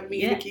that. Yeah,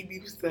 me and Nikki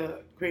used to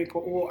crank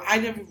call. Well,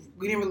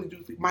 we didn't really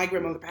do, my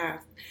grandmother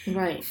passed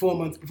 4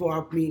 months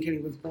before me and Kenny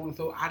was born,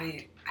 so I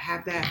didn't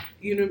have that.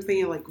 You know what I'm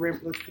saying? Like,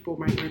 people,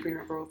 my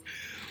grandparents girls.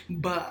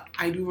 But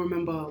I do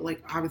remember,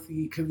 like,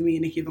 obviously, because me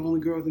and Nikki are the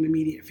only girls in the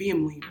immediate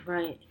family.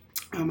 Right.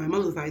 On my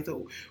mother's side,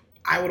 so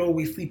I would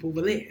always sleep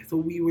over there. So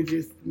we would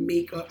just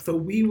make up. So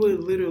we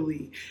would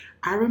literally,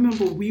 I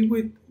remember we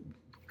would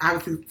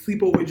obviously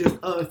sleep over just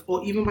us,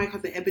 or even my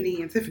cousin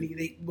Ebony and Tiffany.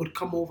 They would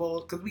come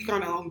over because we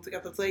kind of hung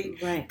together late,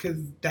 right? Because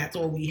that's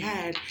all we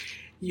had.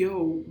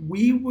 Yo,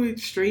 we would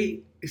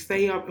straight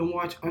stay up and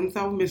watch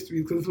Unsolved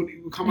Mysteries because when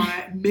it would come out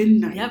at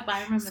midnight. Yep,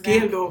 I remember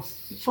scared the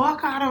fuck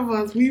out of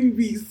us. We would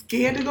be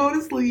scared to go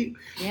to sleep.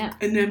 Yeah.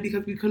 And then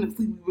because we couldn't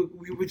sleep,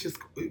 we would just,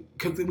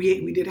 because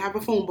we did have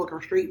a phone book,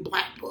 our straight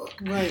black book.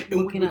 Right.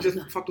 And we would just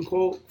fucking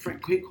call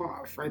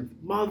our friends'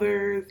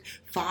 mothers,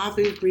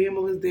 fathers,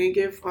 grandmothers, didn't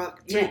give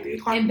fuck. Yeah.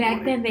 And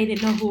back then they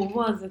didn't know who it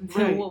was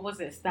until, what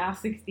was it, Star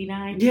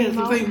 69? Yeah,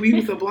 so like we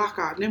used to block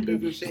our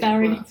numbers and shit.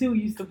 Star 82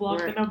 used to block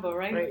the number,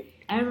 right? Right.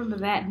 I remember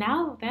that.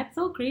 Now, that's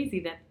so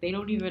crazy that they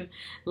don't even,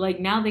 like,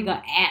 now they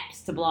got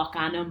apps to block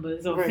our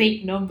numbers or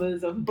fake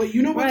numbers. But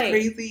you know what's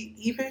crazy?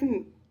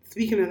 Even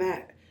speaking of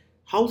that,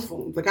 house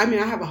phones. Like, I mean,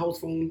 I have a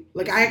house phone.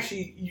 Like, I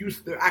actually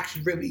used to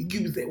really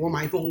use it when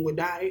my phone would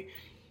die.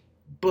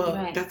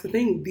 But that's the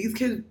thing. These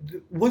kids,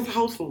 what's a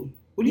house phone?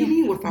 What do you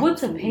mean what's a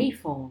house phone? What's a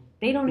payphone?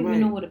 They don't even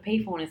know what a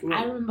payphone is.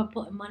 I remember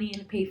putting money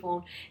in a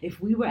payphone. If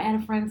we were at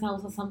a friend's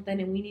house or something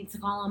and we need to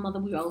call our mother,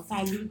 we were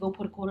outside, we would go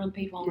put a quarter in the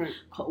payphone. Right.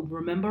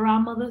 Remember our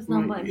mother's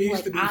number? And it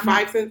used to be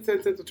 5 cents,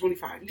 10 cents, or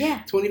 25.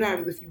 Yeah. 25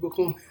 is if you were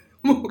calling.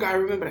 I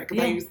remember that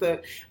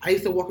because I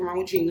used to walk around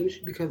with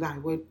change because I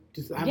would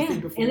just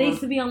before. And they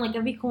used to be on like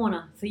every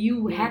corner, so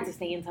you had to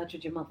stay in touch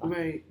with your mother.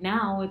 Right.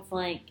 Now it's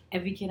like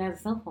every kid has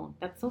a cell phone.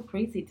 That's so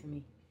crazy to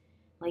me.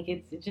 Like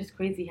it's just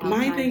crazy how.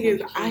 My thing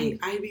is,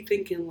 I be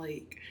thinking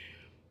like,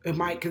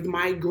 because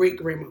my great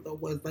grandmother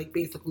was like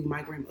basically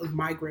my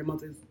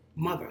grandmother's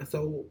mother,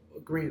 so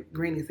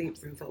Granny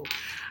Sampson. So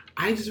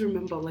I just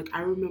remember like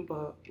a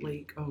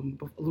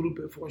little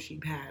bit before she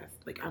passed.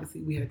 Like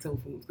obviously we had cell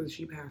phones because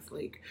she passed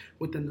like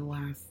within the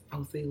last I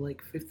would say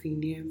like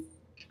 15 years,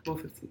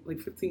 15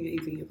 to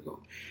 18 years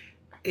ago,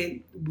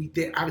 and we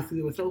did obviously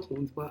there were cell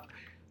phones, but.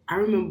 I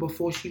remember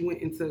before she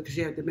went into, because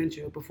she had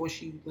dementia, before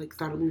she like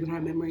started losing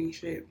her memory and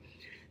shit,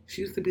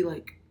 she used to be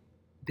like,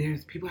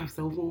 "There's people have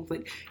cell phones."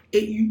 Like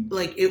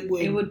it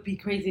would be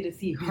crazy to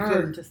see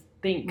her just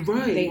think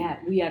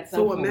we had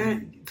cell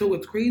phones. So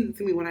it's crazy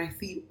to me when I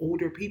see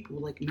older people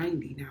like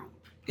 90 now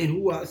and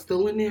who are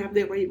still in there have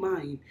their right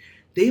mind.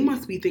 They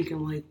must be thinking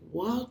like,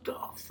 "What the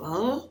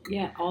fuck?"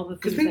 Yeah, all the things.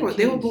 Because think about it,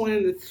 they were born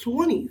in the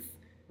 20s.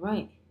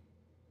 Right.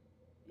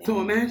 So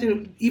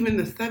imagine even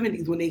the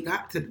 70s when they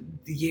got to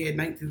the year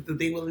 19,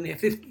 they were in their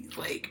 50s.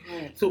 Like,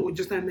 right. So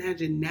just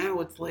imagine now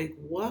it's like,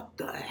 what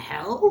the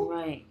hell?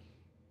 Right.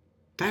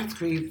 That's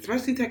crazy.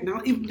 Especially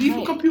technology,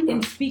 even computers.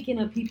 And speaking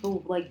of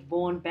people like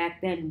born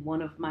back then,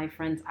 one of my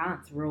friend's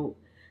aunts wrote,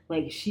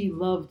 like, she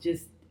loved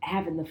just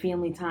having the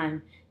family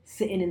time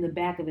sitting in the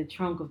back of the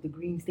trunk of the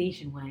green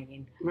station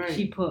wagon. Right.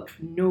 She put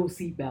no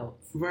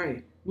seatbelts.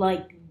 Right.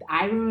 Like,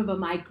 I remember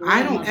my grandmother.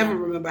 I don't ever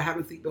remember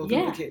having seatbelts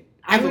as a kid.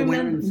 I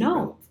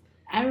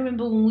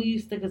remember when we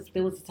used to, because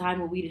there was a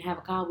time when we didn't have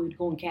a car, we would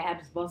go in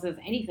cabs, buses,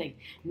 anything.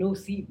 No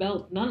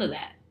seatbelt, none of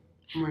that.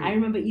 Right. I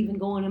remember even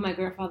going to my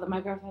grandfather.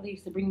 My grandfather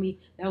used to bring me,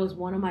 that was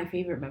one of my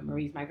favorite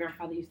memories. My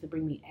grandfather used to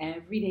bring me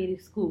every day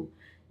to school.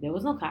 There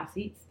was no car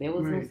seats. There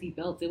was no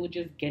seatbelts. It would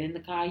just get in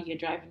the car, you're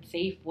driving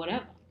safe,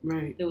 whatever.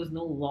 Right. There was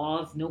no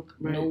laws, no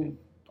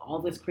all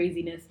this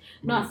craziness.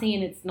 I'm not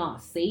saying it's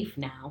not safe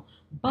now,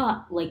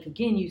 but like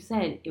again, you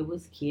said, it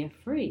was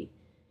carefree.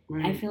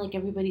 Right. I feel like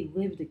everybody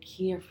lived a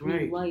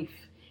carefree life.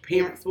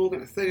 Parents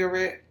smoking a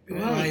cigarette.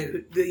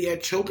 Right. You're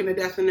choking to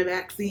death in the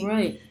backseat.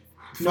 Right.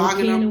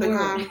 Fogging up the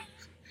car.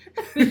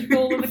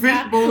 Fishbowl in the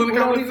car. Fishbowl in the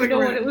car. We don't even know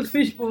what it was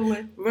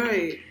fishbowling.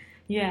 Right.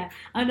 Yeah.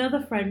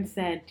 Another friend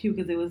said, too,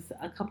 because there was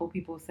a couple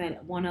people said,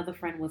 one other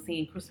friend was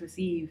saying Christmas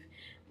Eve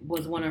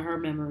was one of her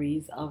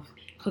memories of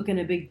cooking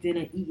a big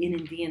dinner, eating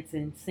and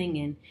dancing,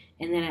 singing,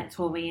 and then at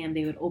 12 a.m.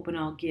 they would open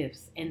all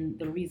gifts. And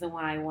the reason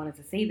why I wanted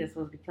to say this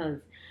was because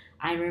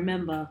I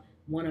remember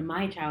one of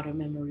my childhood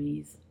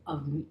memories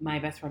of my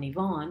best friend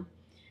Yvonne.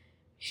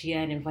 She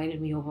had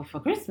invited me over for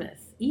Christmas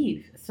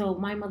Eve. So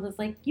my mother's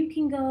like, you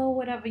can go,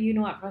 whatever.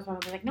 At first I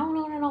was like,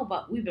 no.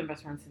 But we've been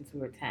best friends since we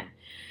were 10.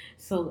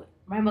 So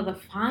my mother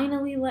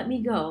finally let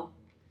me go.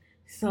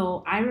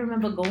 So I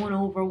remember going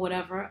over,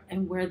 whatever,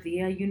 and we're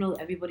there.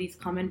 Everybody's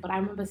coming. But I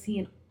remember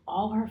seeing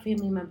all her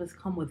family members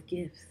come with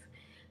gifts,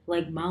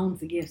 like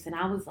mounds of gifts. And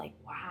I was like,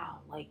 wow,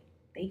 like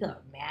they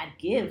got mad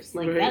gifts.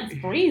 Like that's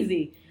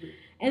crazy.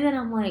 And then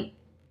I'm like,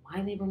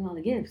 why they bring all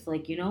the gifts?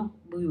 Like,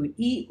 we would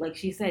eat, like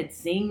she said,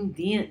 sing,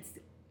 dance,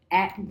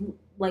 act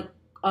like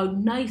a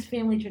nice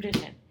family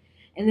tradition.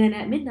 And then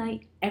at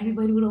midnight,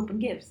 everybody would open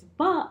gifts.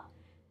 But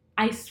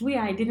I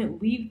swear I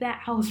didn't leave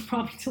that house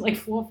probably till like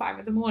 4 or 5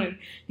 in the morning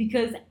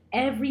because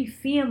every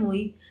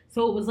family,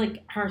 so it was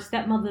like her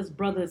stepmother's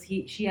brothers,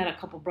 she had a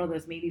couple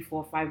brothers, maybe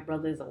 4 or 5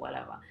 brothers or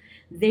whatever.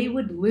 They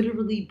would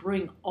literally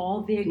bring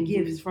all their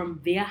gifts from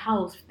their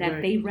house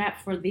that they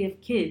wrapped for their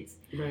kids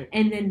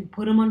and then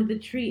put them under the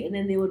tree. And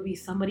then there would be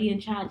somebody in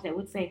charge that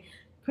would say,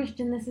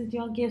 Christian, this is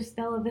your gift.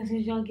 Stella, this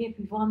is your gift.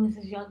 Yvonne,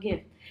 this is your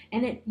gift.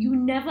 And you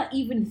never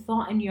even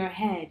thought in your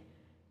head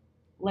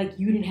like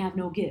you didn't have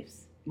no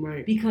gifts.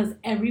 Right. Because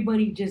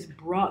everybody just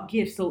brought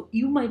gifts. So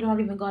you might not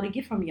even got a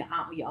gift from your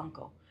aunt or your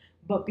uncle.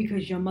 But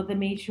because your mother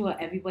made sure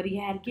everybody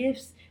had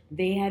gifts,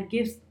 they had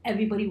gifts,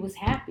 everybody was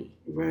happy.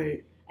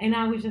 Right. And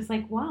I was just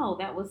like, wow,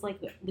 that was like,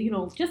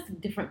 just a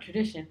different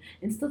tradition.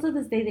 And still to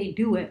this day, they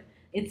do it.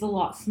 It's a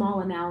lot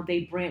smaller now.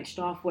 They branched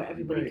off where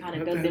everybody kind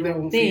of does their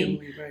own thing.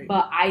 Family,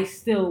 But I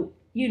still,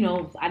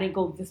 I didn't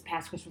go this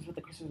past Christmas with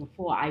the Christmas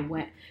before. I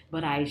went,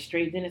 but I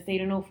straight didn't stay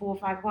to 4 or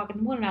 5 o'clock in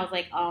the morning. I was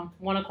like,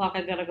 1 o'clock,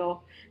 I gotta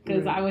go.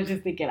 Because I was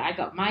just thinking, I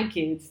got my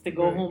kids to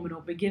go home and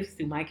open gifts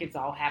to. My kids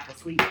all half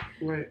asleep.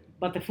 Right.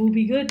 But the food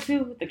be good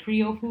too. The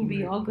Creole food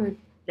be all good.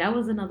 That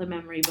was another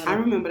memory. But I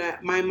remember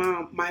that. My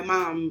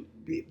mom,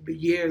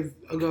 years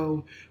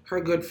ago,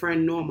 her good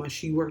friend Norma,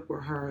 she worked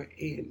with her,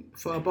 and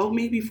for about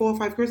maybe 4 or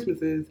 5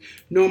 Christmases,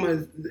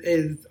 Norma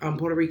is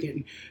Puerto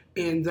Rican,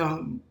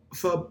 and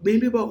for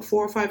maybe about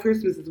 4 or 5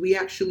 Christmases, we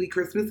actually,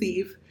 Christmas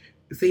Eve,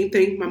 the same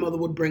thing, my mother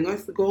would bring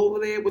us to go over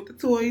there with the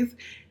toys,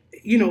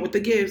 with the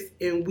gifts,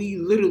 and we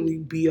literally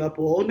be up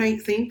all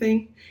night, same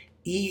thing,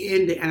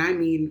 eating, and I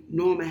mean,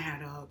 Norma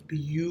had a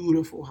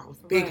beautiful house,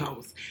 big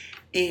house.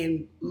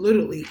 And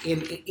literally,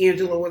 and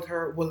Angela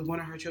was one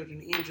of her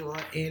children, Angela,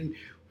 and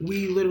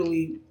we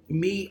literally,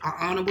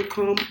 our Anna would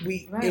come,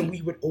 and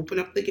we would open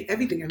up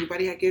everything.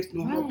 Everybody had gifts.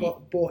 Norma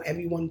bought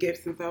everyone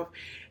gifts and stuff.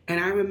 And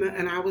I remember,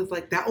 and I was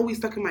like, that always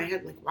stuck in my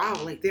head, like,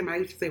 wow, like, damn, I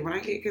used to say, when I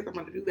get kids, I'm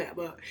going to do that.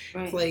 But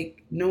it's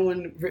like, no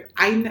one,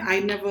 I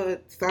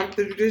never started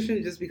the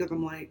tradition just because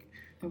I'm like,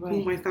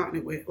 who am I starting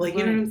it with? Like,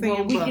 you know what I'm saying?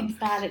 Well, we can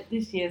start it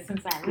this year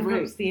since I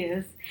live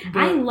upstairs.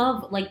 I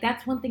love, like,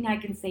 that's one thing I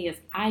can say is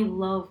I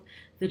love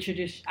the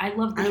tradition. I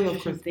love the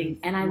tradition thing,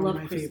 and I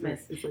love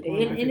Christmas.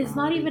 And it's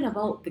not even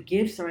about the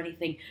gifts or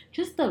anything.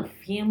 Just the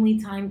family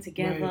time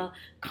together,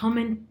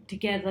 coming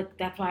together.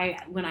 That's why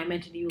when I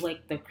mentioned to you,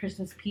 like, the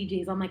Christmas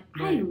PJs, I'm like,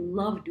 I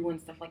love doing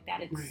stuff like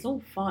that. It's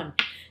so fun.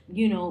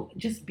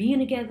 Just being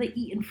together,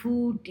 eating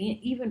food,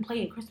 even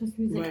playing Christmas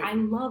music. I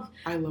love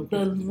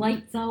the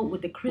lights out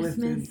with the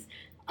Christmas. Listen,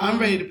 I'm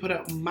ready to put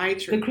up my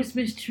tree. The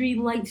Christmas tree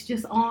lights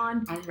just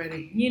on. I'm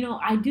ready.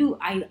 I do.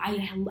 I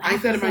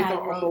said to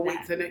myself, I'm gonna wait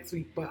till next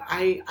week. But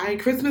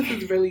Christmas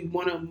is really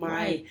one of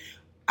my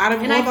out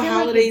of all the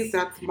holidays.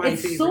 That's my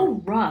favorite. It's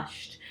so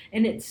rushed,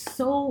 and it's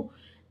so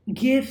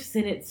gifts,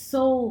 and it's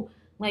so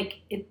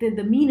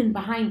the meaning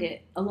behind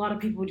it, a lot of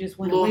people just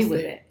went away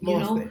with it. You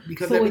know,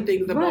 because so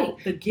everything's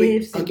about the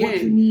gifts and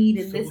what you need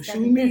and this,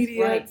 social that, and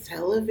media, right?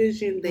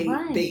 Television.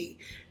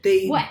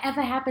 They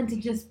whatever happened to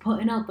just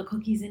putting out the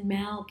cookies and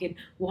milk and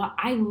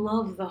I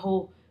love the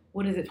whole.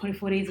 What is it?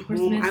 24 Days of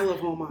Christmas. I love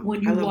Hallmark.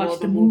 When you watch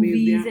the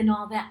movies and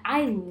all that,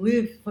 I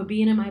live for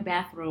being in my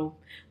bathroom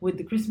with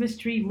the Christmas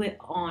tree lit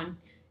on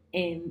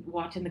and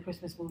watching the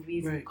Christmas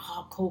movies. Right.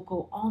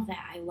 Coco, all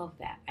that. I love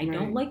that. I right.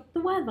 don't like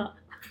the weather.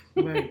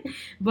 Right.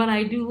 But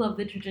I do love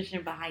the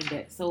tradition behind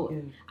it. So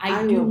yeah.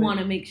 I do want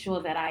to make sure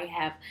that I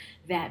have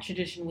that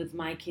tradition with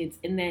my kids.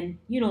 And then,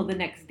 the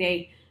next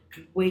day,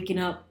 waking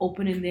up,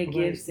 opening their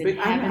gifts, and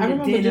having the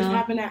remember dinner. just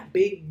having that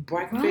big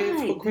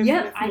breakfast for Christmas.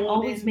 Yep, I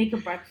always make a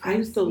breakfast. I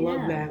used to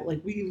love that.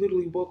 Like, we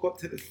literally woke up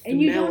to the smell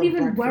and you don't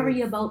even breakfast.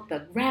 worry about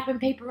the wrapping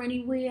paper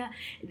anywhere.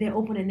 They're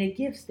opening their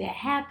gifts. They're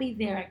happy.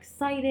 They're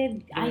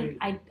excited. Right.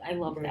 I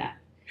love that.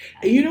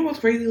 And you know what's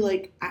crazy?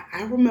 Like,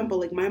 I remember,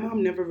 like, my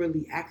mom never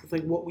really asked us,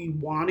 like, what we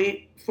wanted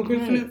for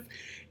Christmas. Right.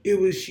 It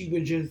was, she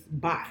would just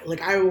buy.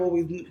 Like,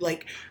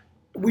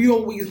 we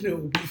always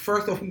knew.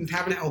 First off, we was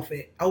having an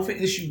outfit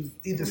and shoes,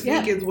 either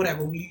sneakers,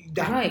 whatever.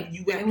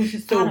 It was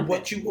just so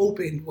what you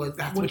opened was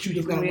that's what you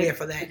was gonna wear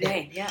for that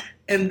day. Yeah.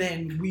 And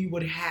then we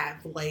would have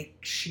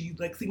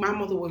my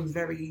mother was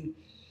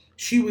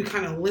she would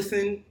kind of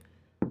listen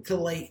to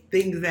like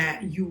things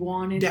that you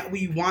wanted, that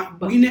we want.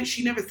 But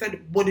she never said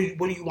what do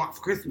you want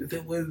for Christmas.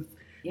 It was.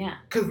 Yeah.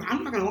 Because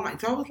I'm not gonna lie,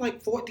 so I was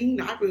like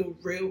 14. I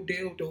real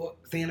deal thought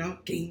Santa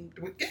came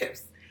with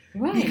gifts.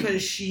 Right.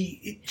 Because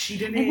she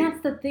didn't. And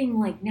that's the thing,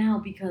 like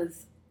now,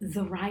 because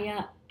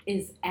Zariah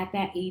is at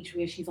that age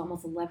where she's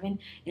almost 11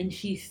 and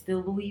she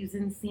still believes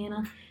in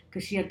Santa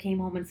because she had came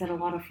home and said a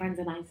lot of friends,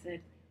 and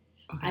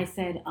I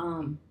said,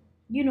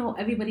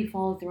 everybody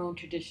follows their own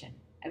tradition.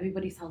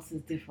 Everybody's house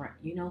is different,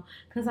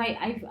 because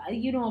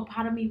a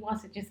part of me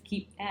wants to just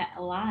keep that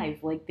alive.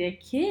 Like they're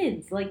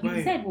kids. Like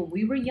you said, when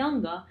we were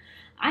younger,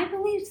 I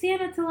believed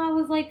Santa till I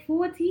was like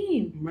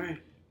 14.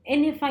 Right.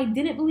 And if I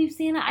didn't believe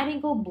Santa, I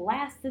didn't go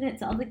blasting it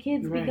to other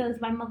kids because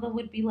my mother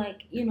would be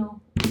like,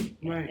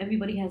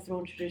 everybody has their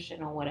own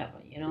tradition or whatever,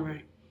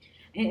 Right.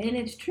 And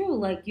it's true,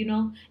 like,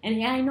 and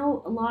I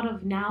know a lot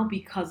of now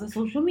because of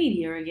social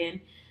media again,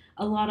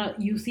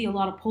 you see a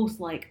lot of posts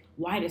like,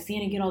 why does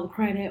Santa get all the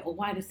credit, or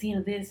why does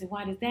Santa this and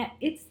why does that?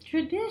 It's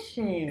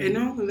tradition. And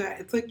all of that,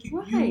 it's like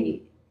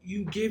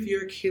you give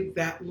your kids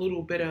that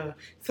little bit of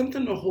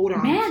something to hold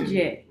on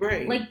Magic. to.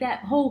 Right. Like that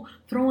whole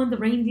throwing the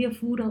reindeer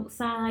food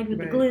outside with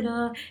the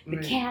glitter, the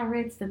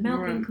carrots, the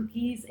milk and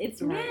cookies. It's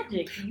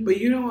magic. But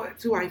you know what,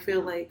 too? I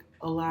feel like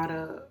a lot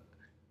of,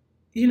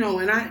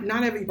 and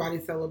not everybody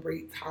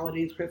celebrates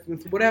holidays,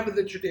 Christmas, whatever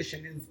the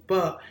tradition is,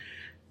 but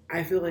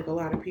I feel like a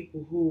lot of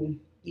people who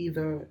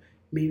either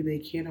maybe they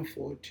can't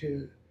afford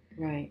to,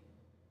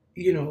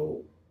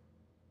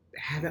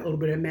 have that little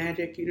bit of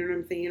magic, you know what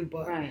I'm saying?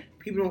 But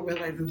people don't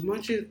realize as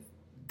much as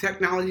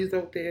technology is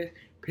out there,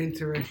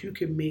 Pinterest, you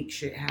can make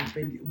shit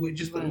happen with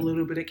just a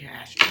little bit of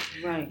cash.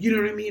 Right. You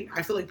know what I mean?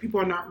 I feel like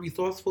people are not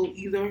resourceful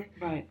either.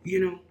 Right.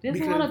 There's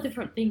a lot of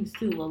different things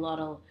too. A lot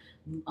of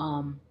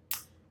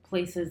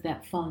places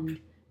that fund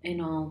and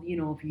all,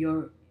 if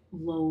you're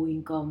low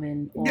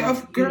income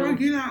girl,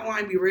 you're not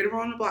lying. Be right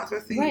around the block.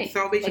 Especially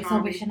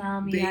Salvation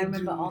Army. I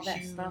remember all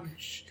that stuff.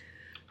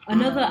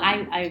 Another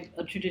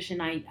a tradition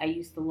I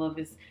used to love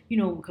is,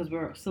 because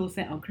we're so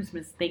set on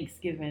Christmas,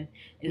 Thanksgiving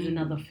is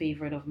another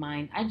favorite of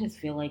mine. I just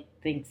feel like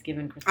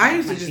Thanksgiving, Christmas. I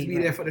used to just be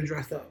there for the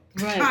dress up.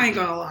 Right. I ain't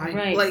gonna lie.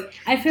 Right. Like,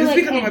 I feel just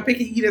like because I'm a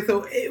picky eater,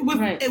 so it was.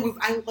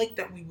 I like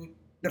that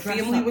the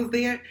family was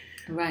there.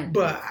 Right.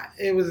 But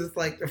it was just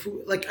like the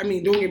food. Like, I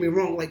mean, don't get me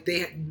wrong. Like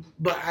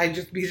but I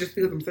just because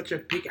I'm such a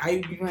picky.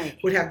 I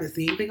would have the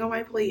same thing on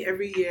my plate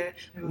every year.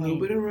 A little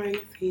bit of rice,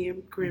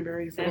 ham,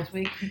 cranberries. That's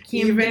where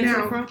even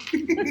now. From.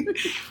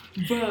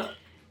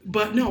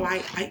 But no,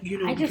 I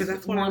because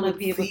that's when I would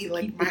see,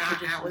 like, my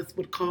Aunt Alice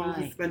would come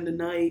to spend the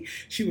night.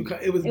 She would come.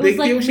 It was big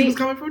deal. She was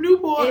coming from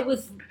Newport. It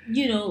was,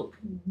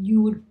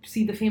 you would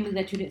see the family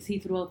that you didn't see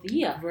throughout the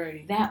year.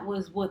 Right. That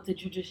was what the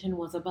tradition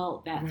was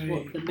about. That's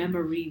what the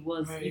memory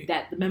was.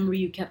 That the memory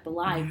you kept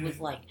alive was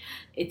like,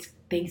 it's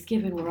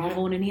Thanksgiving. We're all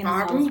going in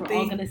Nana's house. We're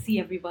all going to see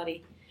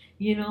everybody.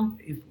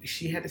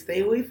 She had to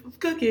stay away from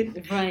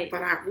cooking. Right.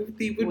 But Aunt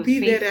Ruthie would be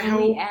there to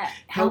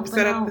help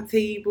set up the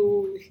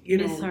table.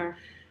 Miss her.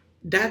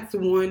 That's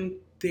one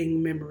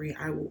memory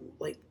I will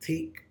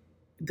take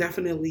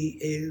definitely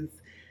is,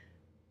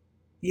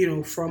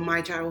 from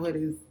my childhood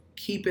is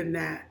keeping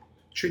that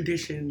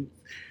tradition,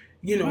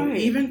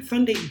 even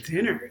Sunday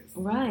dinners.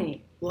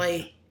 Right.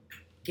 Like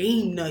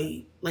game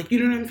night. Like, you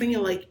know what I'm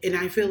saying? Like, and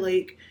I feel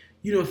like,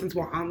 since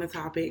we're on the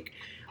topic,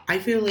 I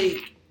feel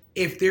like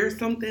if there's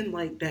something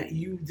like that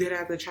you did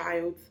as a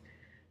child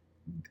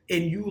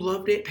and you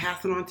loved it,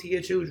 pass it on to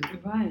your children.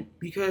 Right.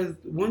 Because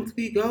once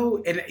we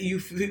go, and you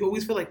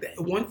always feel like that,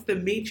 once the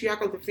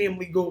matriarch of the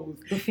family goes,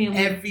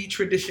 every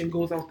tradition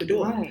goes out the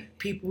door. Right.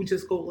 People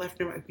just go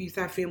left and right. We used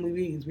to have family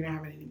reunions. We don't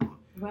have it anymore.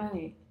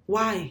 Right.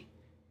 Why?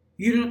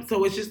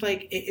 So it's just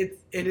like,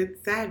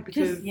 it's sad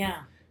because,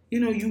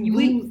 you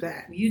lose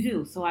that. You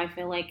do. So I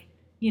feel like,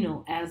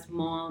 as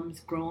moms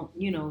grown,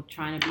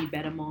 trying to be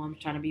better moms,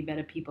 trying to be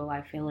better people,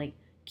 I feel like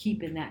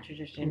keeping that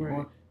tradition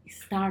or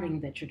starting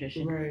the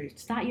tradition. Right.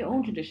 Start your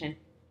own tradition.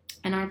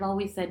 And I've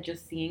always said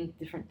just seeing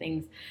different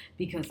things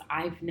because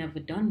I've never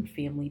done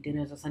family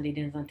dinners or Sunday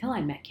dinners until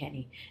I met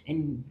Kenny.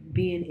 And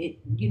being it,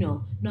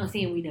 not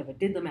saying we never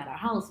did them at our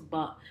house,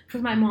 but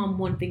because my mom,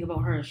 one thing about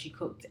her, she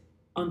cooked.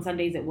 On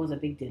Sundays, it was a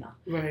big dinner.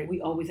 Right.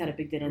 We always had a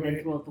big dinner.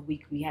 Then throughout the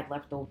week, we had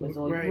leftovers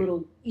or Right.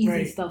 little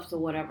easy stuffs or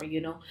whatever,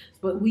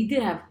 But we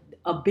did have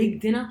a big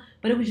dinner,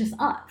 but it was just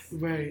us.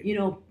 Right.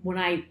 When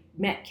I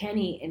met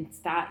Kenny and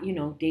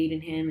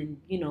dating him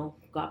and,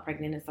 got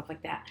pregnant and stuff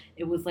like that,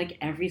 it was like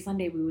every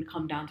Sunday we would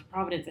come down to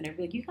Providence and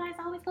everybody like, you guys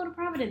always go to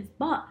Providence.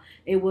 But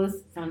it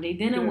was Sunday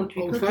dinner, which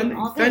we cooked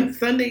all day.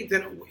 Sunday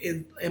dinner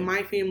is, in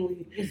my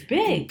family, it's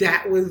big.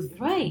 That was,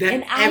 right. That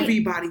and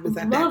everybody was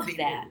at that table. I love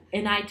that.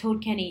 And I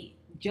told Kenny,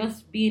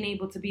 just being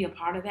able to be a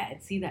part of that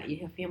and see that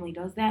your family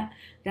does that,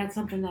 that's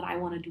something that I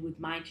want to do with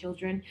my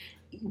children,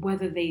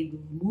 whether they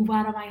move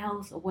out of my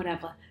house or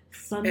whatever.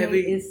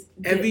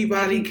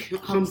 Everybody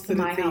comes to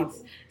my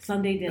house.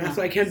 Sunday dinner. That's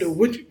why I can't do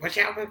what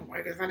y'all work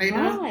Sunday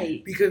dinner.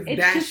 Right. Because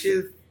that's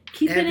just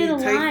keeping it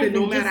alive.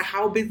 No matter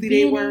how busy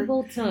they were. Being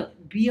able to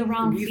be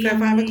around we said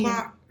 5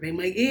 o'clock. They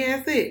might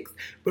get 6.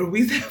 But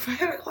we said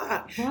 5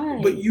 o'clock.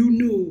 Right. But you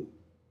knew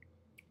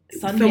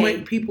Sunday. So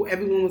many people,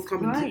 everyone was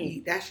coming to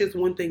eat. That's just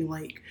one thing.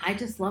 Like, I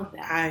just love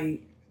that. I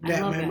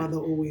love my mother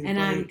always. And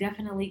I'm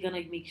definitely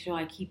gonna make sure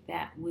I keep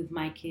that with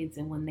my kids.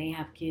 And when they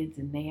have kids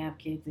and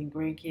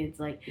grandkids,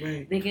 like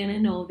they're gonna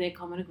know they're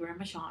coming to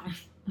Grandma Shauna,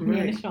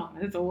 Grandma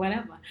Shauna's or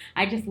whatever.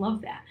 I just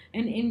love that.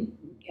 And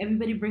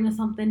everybody bring us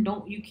something.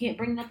 You can't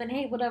bring nothing.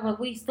 Hey, whatever.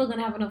 We still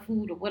gonna have enough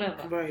food or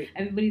whatever. Right.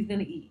 Everybody's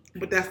gonna eat.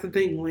 But that's the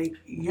thing. Like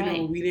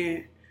we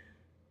didn't.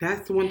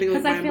 That's the one thing.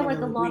 Because I feel like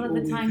a lot of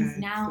the times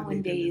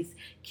nowadays,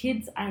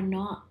 kids are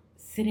not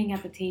sitting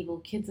at the table.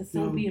 Kids are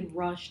so being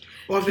rushed.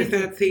 Or if it's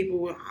at the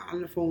table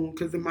on the phone,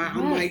 because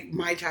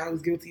my child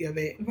was guilty of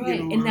it. Right,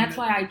 and that's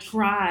why I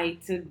try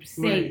to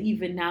say,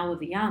 even now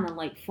with Iana,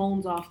 like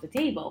phones off the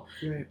table,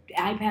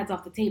 iPads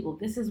off the table.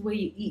 This is where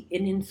you eat.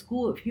 And in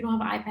school, if you don't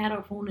have an iPad or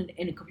a phone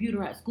and a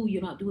computer at school,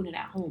 you're not doing it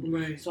at home.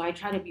 Right. So I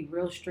try to be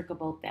real strict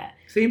about that.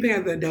 Same thing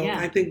as an adult.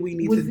 I think we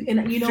need to. And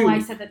I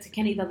said that to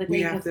Kenny the other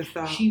day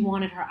because she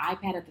wanted her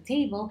iPad at the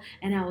table,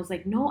 and I was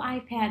like, no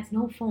iPads,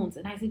 no phones.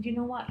 And I said, you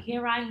know what?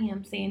 Here I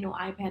am saying no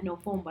iPad, no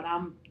phone, but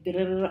I'm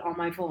on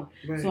my phone.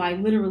 Right. So I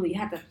literally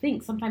had to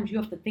think. Sometimes you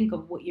have to think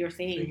of what you're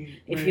saying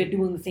if you're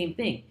doing the same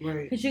thing.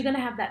 Right. Because you're going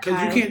to have that child.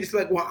 Because you can't just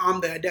like, well,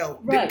 I'm the adult.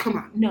 Right. Come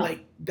on. No.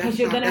 Because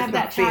you're going to have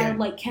that child fair.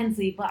 like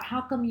Kenzie, but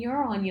how come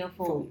you're on your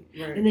phone?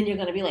 Right. And then you're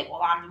going to be like,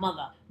 well, I'm the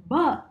mother.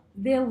 But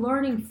they're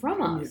learning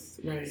from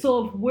us. Yes, right.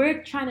 So if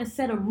we're trying to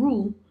set a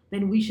rule,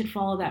 then we should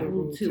follow that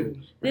rule too. Right.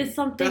 There's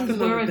some things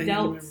where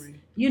adults...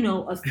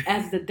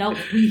 as adults,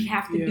 we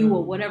have to do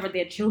or whatever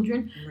their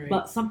children. Right.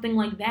 But something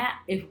like that,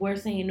 if we're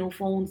saying no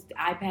phones,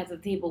 iPads at the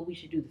table, we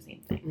should do the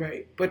same thing.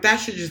 Right. But that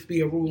should just be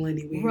a rule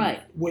anyway.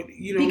 Right.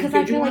 Because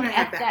I feel you want to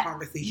have that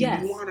conversation.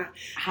 Yes. You want to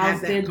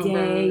how's their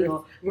day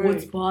or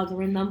what's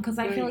bothering them. Because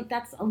I feel like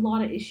that's a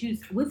lot of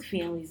issues with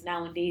families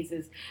nowadays.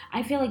 Is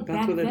I feel like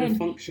back then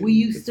we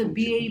used to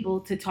be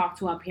able to talk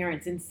to our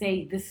parents and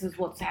say this is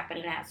what's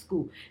happening at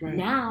school. Right.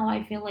 Now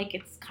I feel like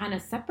it's kind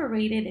of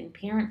separated and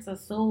parents are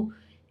so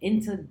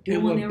into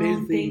doing their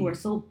own thing. We're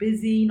so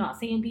busy, not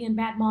saying being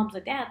bad moms or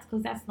dads,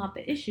 because that's not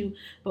the issue,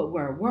 but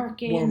we're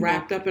working. We're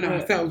wrapped up in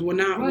ourselves. We're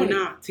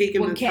not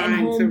taking the time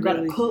home, to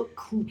gotta cook,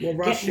 get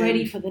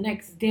ready for the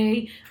next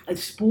day,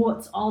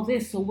 sports, all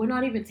this. So we're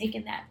not even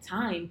taking that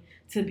time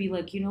to be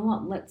like, you know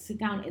what, let's sit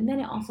down. And then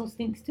it also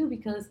stinks too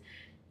because,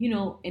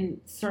 in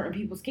certain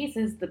people's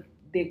cases,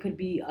 there could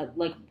be,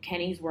 like,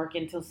 Kenny's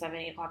working until 7,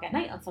 8 o'clock at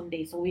night on some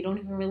days, so we don't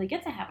even really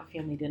get to have a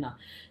family dinner.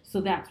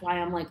 So that's why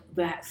I'm like,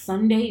 that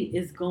Sunday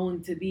is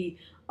going to be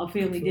a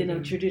family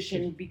dinner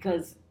tradition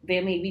because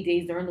there may be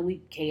days during the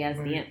week, Kay has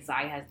dance,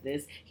 Zai has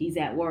this, he's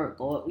at work,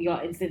 or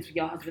since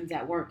your husband's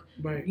at work,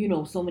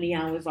 so many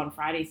hours on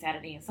Friday,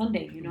 Saturday, and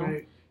Sunday,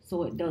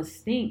 So it does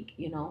stink,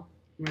 and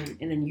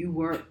then you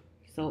work.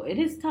 So it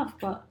is tough,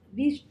 but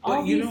these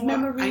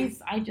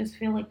memories, I just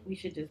feel like we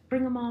should just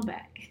bring them all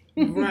back.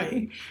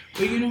 Right.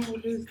 But you know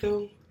what it is,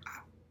 though?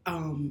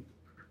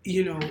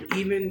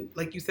 Even,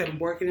 like you said,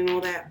 working and all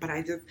that, but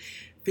I just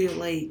feel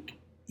like,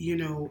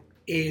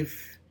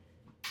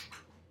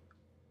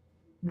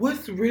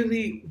 what's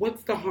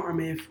the harm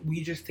if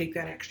we just take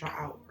that extra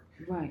hour?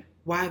 Right.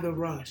 Why the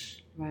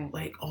rush? Right.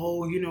 Like,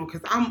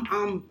 because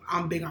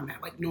I'm big on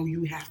that. Like, no,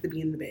 you have to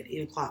be in the bed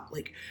 8 o'clock.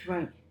 Like,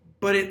 right.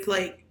 But it's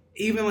like,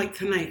 even like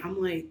tonight,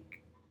 I'm like,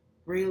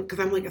 really? Because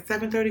I'm like a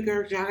 7:30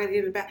 girl, y'all gotta get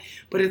in the bed.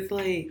 But it's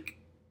like,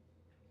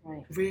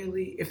 right.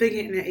 Really? If they're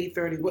getting at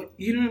 8:30, what,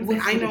 you know what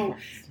I'm saying? I know,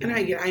 and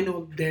I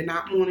know they're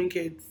not morning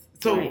kids.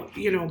 So, but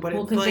it's like...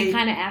 Well, because they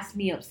kind of asked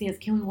me upstairs,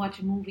 can we watch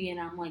a movie? And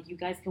I'm like, you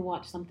guys can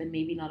watch something,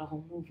 maybe not a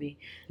whole movie.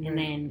 And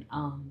then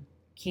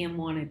Cam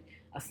wanted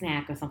a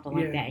snack or something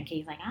like that, and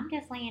Kay's like, I'm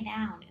just laying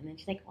down, and then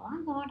she's like, well,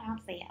 I'm going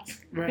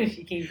downstairs. Right.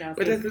 She came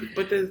downstairs.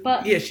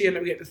 But yeah, she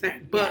ended up getting the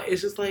snack. But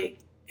it's just like,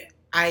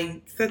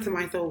 I said to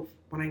myself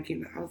when I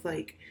came, I was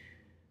like,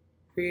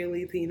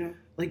 really, Tina?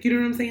 Like, you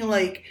know what I'm saying?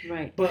 Like,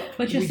 right. But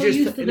you're so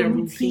used to the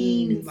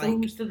routine and so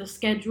used to the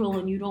schedule,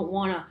 and you don't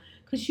want to,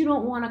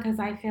 because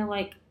I feel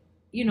like,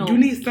 you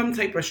need some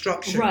type of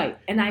structure. Right.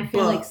 And I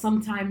feel like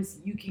sometimes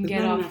you can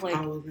get off like,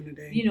 hours in a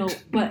day.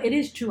 But it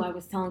is true. I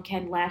was telling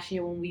Ken last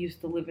year when we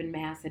used to live in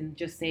Mass, and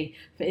just say,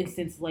 for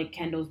instance, like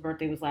Kendall's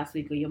birthday was last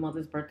week or your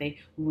mother's birthday,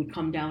 we would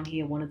come down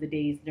here one of the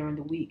days during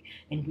the week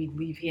and we'd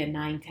leave here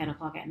 9, 10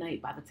 o'clock at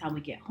night. By the time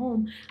we get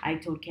home, I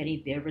told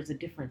Kenny there is a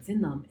difference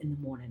in them in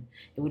the morning.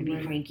 It would be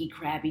cranky,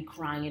 crabby,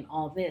 crying,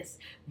 all this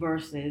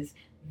versus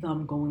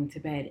them going to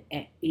bed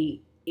at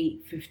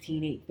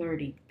 8:15,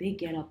 8:30. They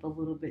get up a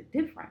little bit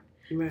different.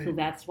 Right. So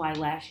that's why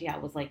last year I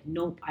was like,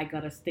 nope, I got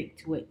to stick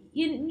to it.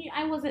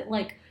 I wasn't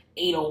like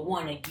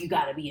 8:01 and you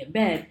got to be in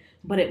bed,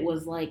 but it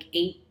was like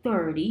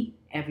 8:30.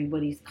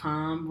 Everybody's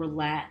calm,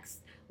 relaxed,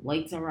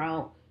 lights are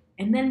out.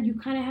 And then you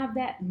kind of have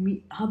that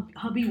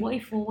hubby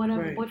wife or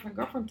whatever, boyfriend,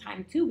 girlfriend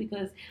time too,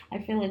 because I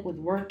feel like with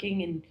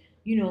working and,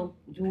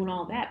 doing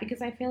all that,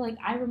 because I feel like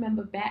I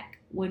remember back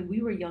when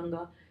we were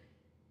younger,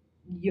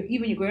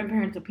 even your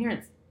grandparents or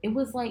parents, it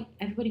was like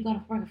everybody got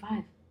off work at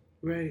 5.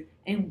 Right.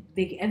 And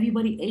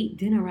everybody ate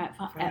dinner at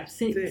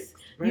 6.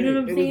 Right. You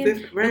know what I'm saying?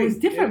 It was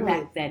different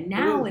back then.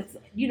 Now it's,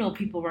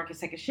 people working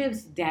second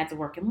shifts. Dads are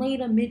working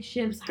later, mid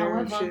shifts,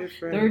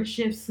 third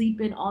shift,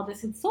 sleeping, all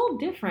this. It's so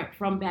different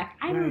from back.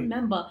 I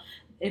remember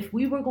if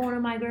we were going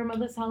to my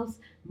grandmother's house,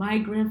 my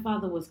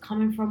grandfather was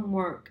coming from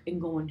work and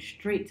going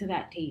straight to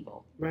that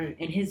table. Right.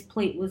 And his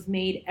plate was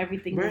made,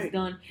 everything was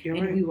done,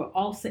 we were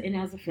all sitting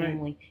as a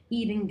family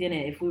eating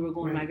dinner if we were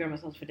going to my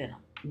grandma's house for dinner.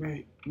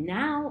 Right.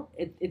 Now,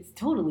 it's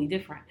totally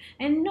different.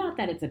 And not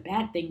that it's a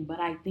bad thing,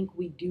 but I think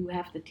we do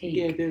have to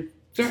take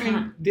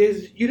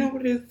there's you know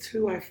what it is,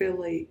 too? I feel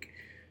like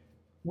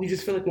we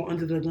just feel like we're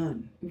under the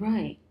gun.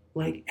 Right.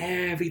 Like,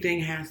 everything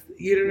has to,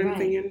 you know what I'm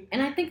saying?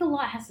 And I think a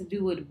lot has to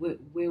do with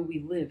where we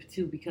live,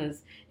 too,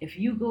 because if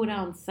you go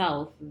down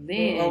south,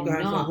 they're it's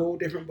a whole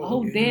different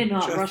ballgame. They're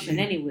not rushing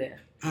anywhere.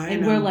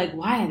 And we're like,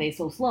 why are they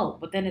so slow?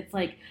 But then it's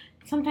like,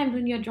 sometimes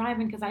when you're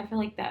driving, because I feel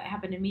like that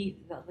happened to me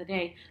the other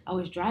day, I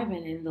was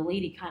driving and the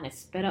lady kind of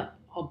sped up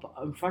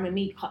in front of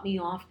me, cut me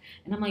off,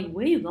 and I'm like,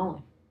 where are you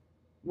going?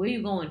 Where are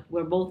you going?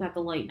 We're both at the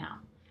light now.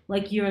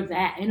 Like, you're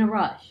that in a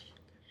rush.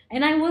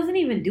 And I wasn't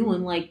even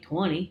doing like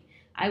 20.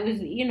 I was,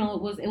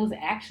 it was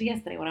actually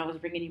yesterday when I was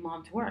bringing your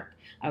mom to work.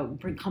 I was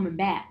coming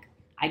back.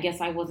 I guess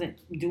I wasn't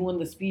doing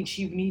the speed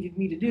she needed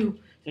me to do,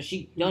 so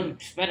she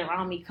sped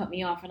around me, cut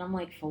me off, and I'm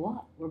like, for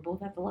what? We're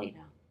both at the light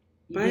now.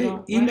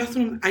 That's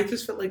what I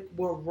just feel like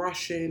we're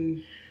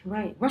rushing.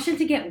 Right. Rushing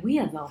to get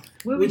weird, though.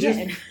 Where we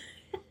getting?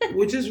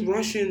 We're just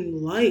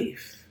rushing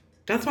life.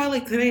 That's why,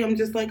 like, today, I'm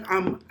just like,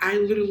 I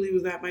literally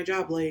was at my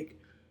job, like,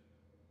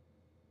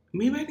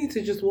 maybe I need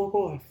to just walk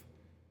off.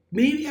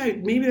 Maybe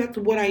that's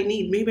what I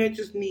need. Maybe I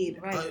just need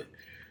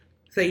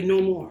say no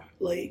more.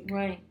 Like,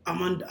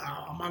 I'm on.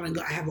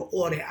 I have an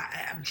audit.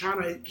 I'm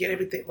trying to get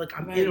everything. Like,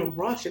 I'm in a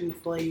rush, and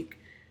it's like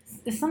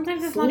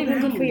sometimes it's not even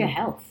good for your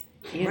health.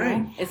 You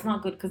know, it's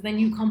not good because then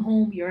you come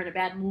home, you're in a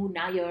bad mood.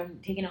 Now you're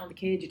taking out the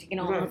kids, you're taking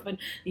out the husband.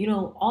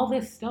 All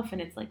this stuff,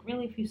 and it's like,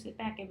 really, if you sit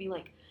back and be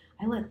like,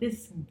 I let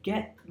this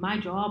get my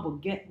job or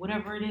get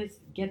whatever it is,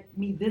 get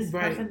me this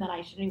person that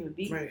I shouldn't even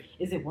be. Right.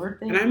 Is it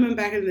worth it? And I remember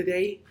back in the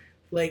day,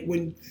 like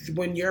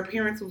when your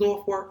parents was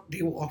off work,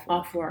 they were off work.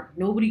 Off work.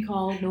 Nobody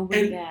called.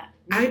 Nobody that.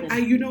 I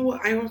you know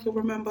what? I also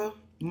remember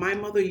my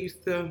mother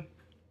used to.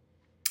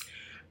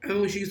 I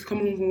remember when she used to come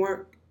home from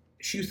work,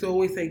 she used to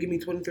always say, "Give me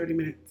 20, 30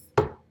 minutes."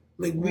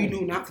 Like we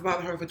knew not to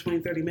bother her for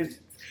 20, 30 minutes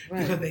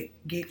because they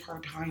gave her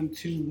time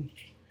to.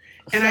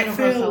 And I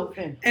feel,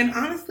 and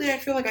honestly, I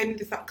feel like I need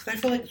to stop because I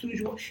feel like as soon as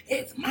you walk,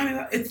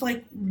 it's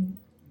like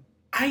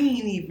I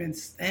ain't even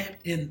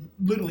stepped and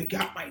literally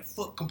got my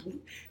foot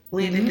completely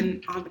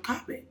landed on the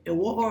carpet. It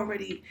was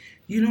already,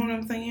 you know what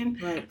I'm saying?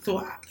 Right. So,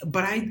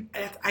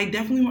 I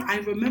definitely, I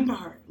remember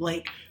her,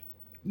 like,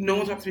 no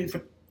one talked to me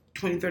for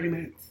 20, 30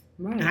 minutes.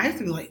 Right. And I used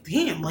to be like,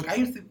 damn, like I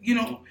used to,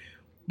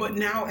 but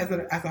now as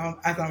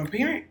a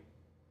parent,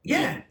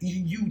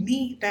 you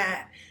need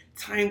that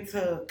time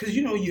to, because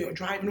you're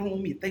driving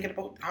home, you're thinking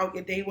about how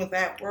your day was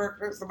at work,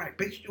 or somebody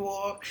pissed you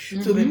off.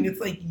 So then it's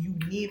like you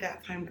need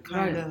that time to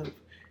kind of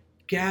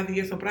gather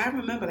yourself. But I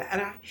remember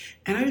that,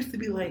 and I used to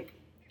be like,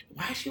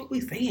 why is she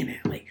always saying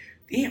that? Like,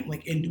 damn,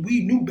 like, and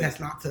we knew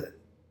best not to.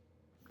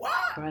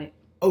 What? Right.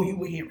 Oh, you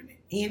were hearing it.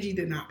 Angie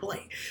did not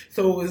play.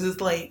 So it was just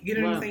like, you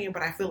know what I'm saying?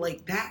 But I feel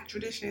like that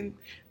tradition,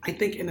 I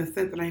think in a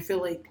sense, and I feel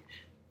like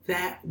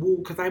that will,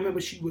 because I remember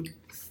she would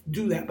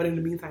do that, but in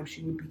the meantime,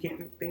 she would be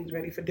getting things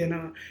ready for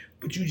dinner,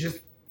 but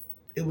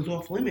it was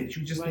off limits.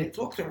 You just didn't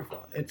talk to her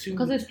for it.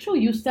 Because it's true.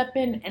 You step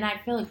in, and I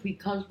feel like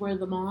because we're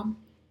the mom,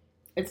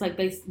 it's like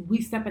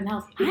we step in the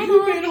house.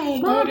 You been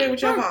home all day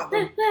with your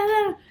father.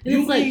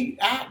 It's like,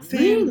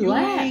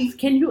 relax.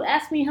 Can you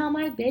ask me how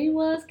my day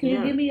was? Can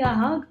you give me a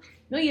hug?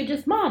 No, you're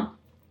just, Mom,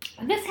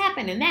 this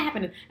happened and that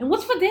happened. And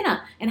what's for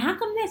dinner? And how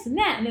come this and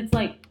that? And it's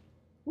like,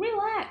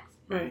 relax.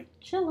 Right.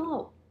 Chill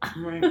out.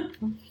 Right.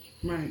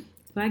 Right.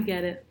 I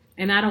get it.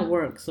 And I don't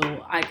work,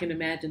 so I can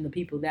imagine the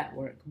people that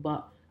work.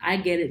 But I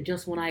get it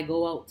just when I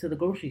go out to the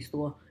grocery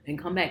store and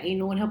come back. Ain't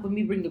no one helping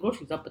me bring the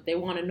groceries up, but they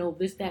want to know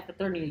this, that, the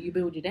 30, you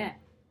been with your dad.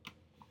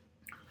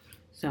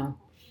 So,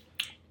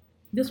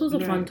 this was a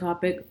fun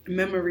topic.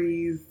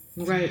 Memories.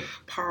 Right.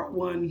 Part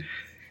 1.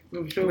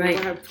 I'm sure we'll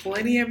have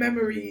plenty of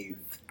memories.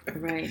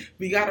 Right.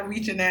 We got to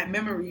reach in that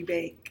memory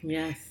bank.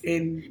 Yes.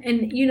 And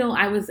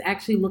I was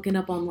actually looking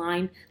up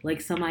online,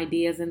 like, some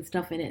ideas and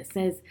stuff, and it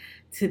says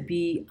to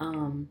be,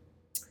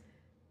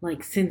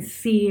 like,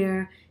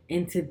 sincere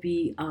and to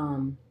be,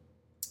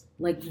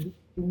 like,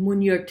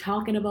 when you're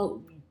talking about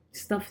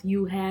stuff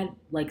you had,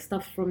 like,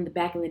 stuff from the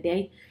back in the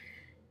day,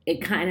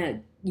 it kind of,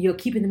 you're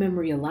keeping the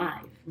memory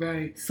alive.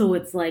 Right. So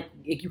it's like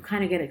you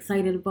kind of get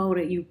excited about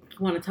it. You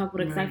want to talk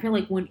about it. Because I feel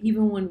like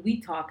even when we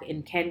talk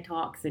and Ken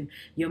talks and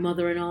your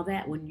mother and all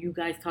that, when you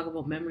guys talk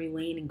about memory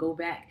lane and go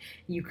back,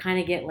 you kind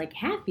of get like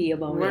happy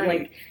about it.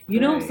 Like,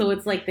 know, so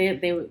it's like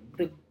the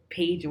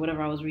page or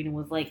whatever I was reading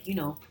was like,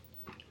 No,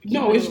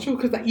 it's true.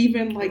 Because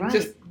even like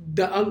just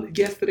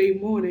yesterday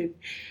morning,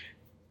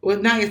 well,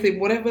 not yesterday,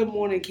 whatever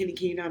morning Kenny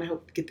came down to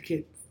help get the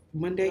kids.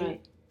 Monday.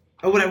 Right.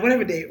 Or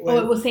whatever day it was. Oh,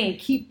 it was saying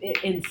keep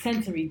it in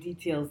sensory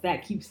details.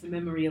 That keeps the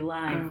memory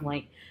alive.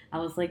 Like, I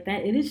was like,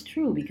 that it is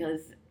true,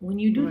 because when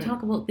you do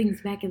talk about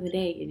things back in the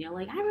day and you're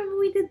like, I remember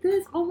we did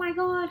this. Oh my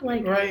God.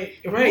 Like, right.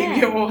 Yeah.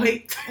 You're all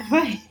hyped.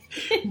 Right.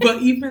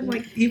 But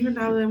even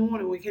out of that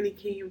morning when Kenny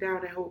came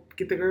down to help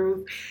get the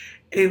girls,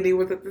 and they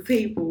was at the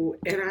table,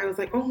 and I was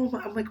like,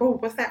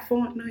 what's that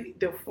Fortnite,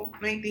 the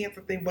Fortnite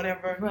dancer thing,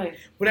 whatever. Right.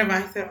 Whatever.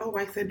 I said,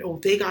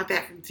 they got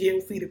that from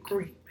TLC, The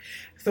Creep.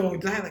 So I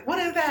was like, what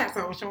is that? So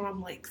I was showing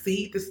them, like,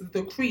 see, this is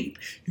The Creep.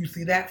 You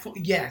see that?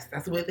 Yes,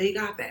 that's where they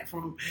got that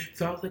from.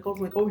 So I was like,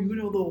 you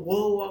know the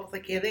whoa. I was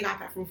like, yeah, they got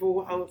that from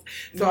Full House.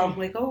 So I'm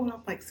like,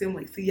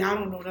 see, y'all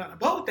don't know nothing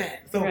about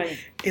that. So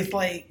it's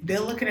like,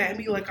 they're looking at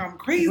me like I'm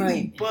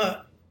crazy,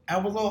 but I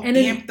was all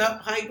amped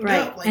up, hyped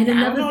up. Like, and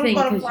another thing,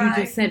 because you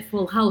just said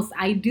Full House,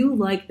 I do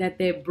like that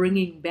they're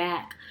bringing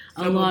back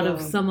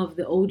some of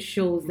the old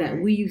shows that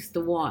we used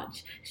to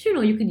watch. So,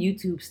 you can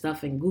YouTube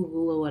stuff and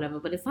Google or whatever,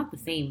 but it's not the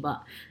same.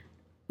 But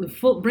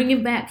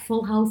bringing back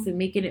Full House and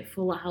making it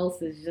Full of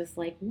House is just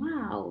like,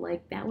 wow,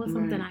 like that was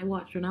something I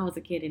watched when I was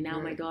a kid, and now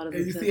my daughter's.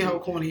 And you see how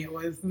corny it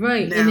was,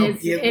 right? Now, and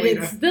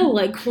it's still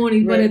like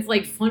corny, but it's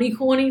like funny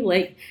corny,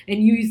 like.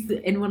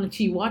 And when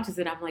she watches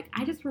it, I'm like,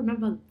 I just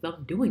remember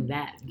them doing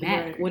that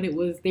back when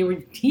they were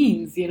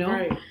teens,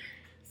 Right.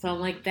 So I'm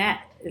like,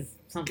 that is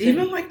something.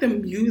 Even like the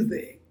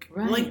music,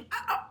 like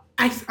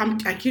I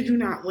kid you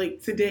not,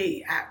 like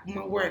today at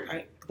my work,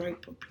 I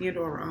put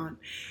Pandora on,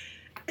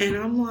 and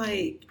I'm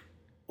like,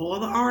 all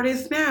the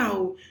artists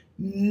now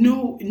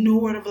know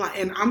what of like,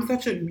 and I'm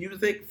such a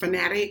music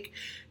fanatic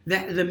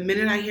that the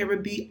minute I hear a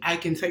beat, I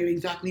can tell you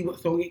exactly what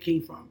song it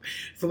came from.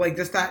 So like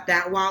just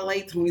that Wild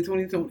Like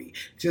 20,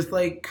 just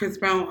like Chris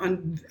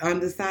Brown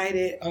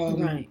Undecided,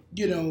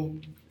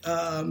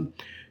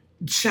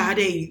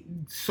 Sade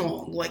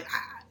song,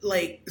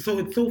 so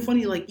it's so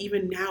funny, like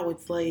even now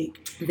it's like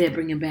they're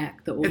bringing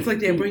back the old. It's like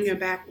they're bringing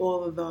back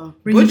all of the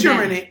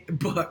butchering it,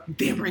 but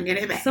they're bringing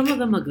it back. Some of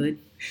them are good.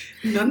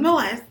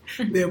 Nonetheless,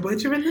 they're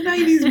butchering the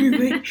 90s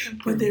music,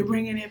 but they're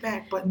bringing it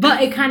back.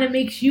 But it kind of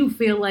makes you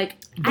feel like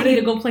I need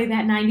to go play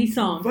that 90s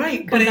song.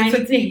 Right. But I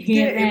need to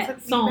hear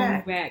that song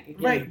back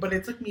again. Right, but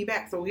it took me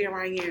back. So here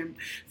I am.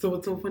 So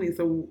it's so funny.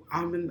 So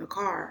I'm in the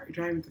car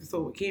driving to the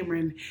store with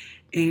Cameron,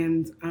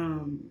 and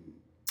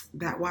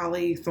that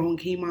Wale song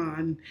came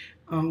on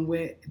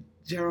with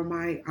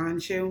Jeremiah on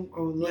Chill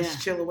or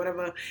Let's Chill or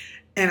whatever,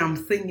 and I'm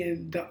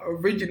singing the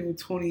original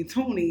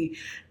 2020.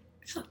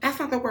 That's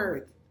not the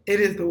words. It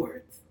is the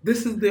words.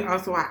 This is the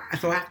so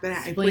after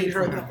that I played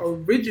her the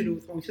original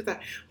song. She's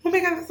like, oh my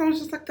God, that song's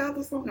just like the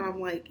other song. And I'm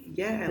like,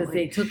 yeah. Because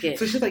they took it.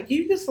 So she's like,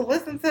 you used to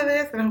listen to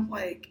this? And I'm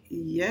like,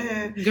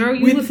 yeah. Girl,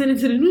 you listening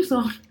to the new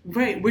song.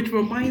 Right, which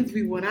reminds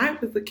me when I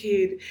was a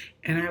kid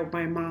and I with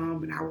my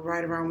mom and I would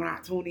ride around with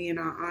Aunt Tony and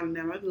Aunt Ann and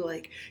them, I'd be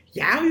like,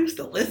 y'all used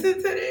to listen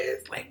to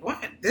this? Like,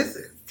 what? This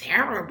is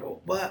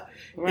terrible. But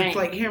it's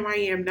like, here I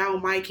am now,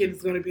 my kid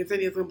is going to be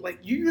 10 years old. I'm like,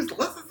 you used to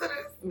listen to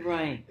this?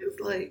 Right. It's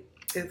like,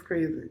 it's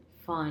crazy.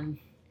 Fun.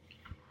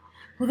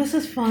 Well, this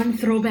is fun.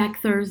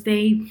 Throwback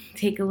Thursday.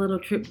 Take a little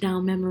trip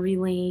down memory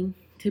lane.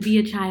 To be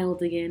a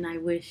child again, I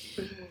wish.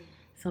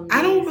 Some days.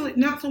 I don't really,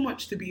 not so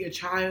much to be a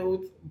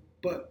child,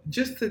 but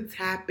just to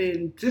tap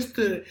in,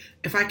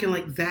 if I can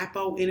like zap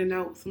out in and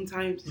out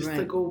sometimes, just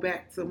to go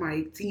back to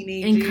my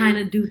teenage and kind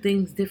of do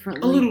things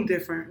differently. A little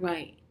different.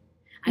 Right.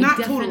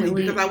 Not totally,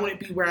 because I wouldn't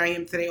be where I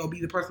am today or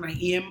be the person I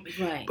am.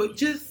 Right. But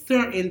just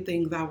certain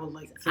things I would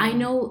like to I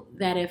know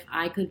that if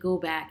I could go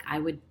back, I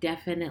would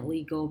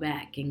definitely go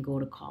back and go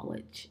to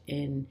college.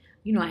 And,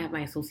 I have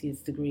my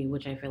associate's degree,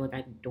 which I feel like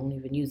I don't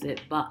even use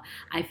it. But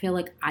I feel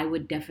like I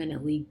would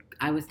definitely,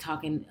 I was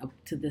talking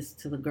to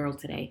the girl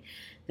today,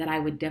 that I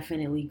would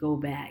definitely go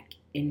back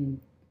and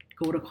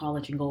go to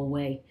college and go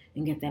away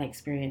and get that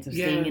experience of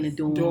Yes, staying in a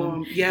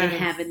dorm yes. and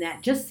having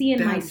that. Just seeing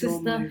That my dorm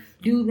sister life.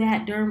 do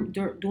that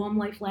dorm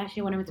life last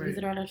year when I went to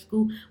visit her at our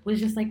school was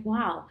just like,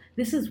 wow,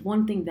 this is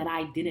one thing that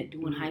I didn't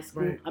do in high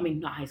school. Right. I mean,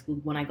 not high school,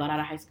 when I got out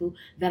of high school,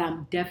 that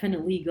I'm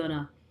definitely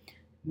gonna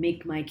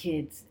make my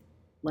kids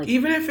like,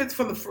 even if it's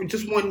for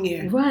just 1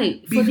 year,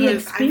 right, for the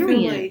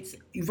experience,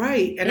 I feel like,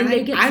 right, and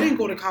I didn't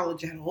go to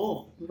college at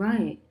all,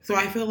 right. So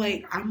I feel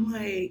like I'm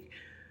like,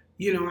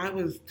 you know, I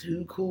was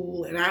too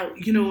cool, and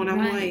I'm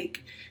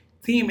like,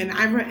 team, and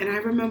I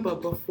remember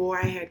before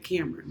I had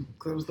Cameron,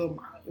 because it was in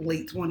my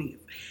late 20s.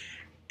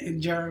 And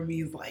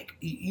Jeremy's like,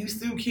 you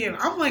still can't.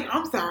 I'm like,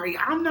 I'm sorry.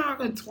 I'm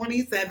not a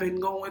 27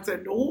 going to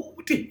no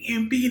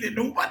DMB to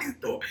nobody's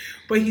door.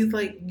 But he's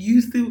like,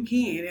 you still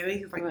can. And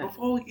he's like,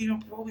 before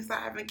we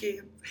start having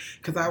kids,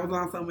 because I was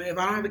on something, if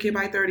I don't have a kid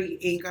by 30,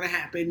 it ain't going to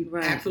happen.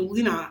 Right.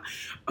 Absolutely not.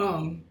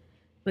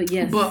 But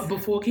yes. But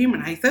before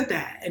Cameron, I said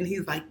that. And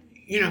he's like,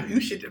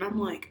 you should. And I'm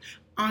like,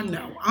 oh,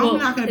 no. I'm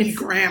not going to be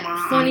grandma.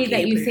 It's funny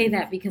that you say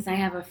that, because I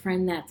have a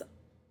friend that's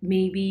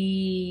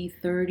maybe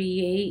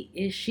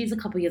 38-ish. She's a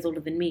couple years older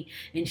than me,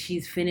 and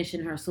she's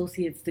finishing her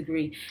associate's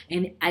degree.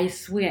 And I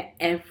swear,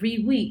 every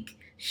week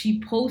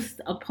she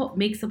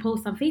makes a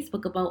post on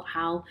Facebook about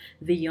how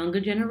the younger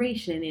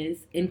generation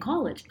is in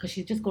college, because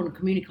she's just going to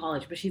community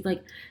college. But she's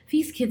like,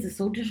 these kids are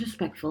so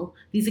disrespectful.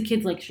 These are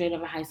kids like straight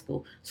out of high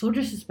school, so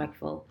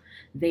disrespectful.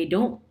 They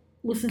don't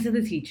listen to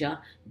the teacher.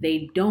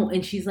 They don't,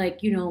 and she's like,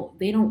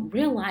 they don't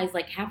realize,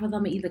 like, half of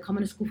them are either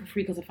coming to school for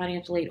free because of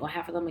financial aid, or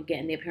half of them are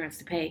getting their parents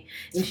to pay.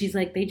 And she's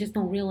like, they just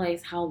don't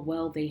realize how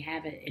well they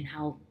have it and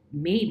how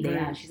made they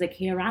are. She's like,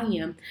 here I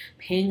am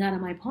paying out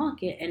of my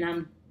pocket,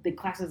 and the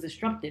class is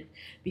disrupted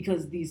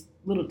because these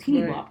little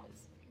teeny boppers.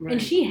 Right.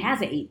 And she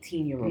has an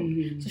 18-year-old.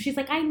 Mm-hmm. So she's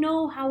like, I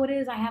know how it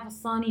is. I have a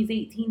son. He's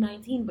 18,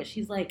 19. But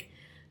she's like,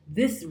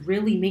 this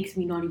really makes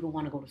me not even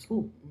want to go to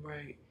school.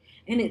 Right.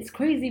 And it's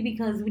crazy,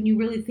 because when you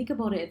really think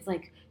about it, it's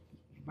like,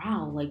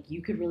 wow, like,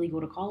 you could really go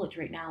to college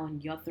right now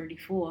and you're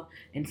 34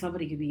 and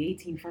somebody could be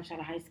 18 fresh out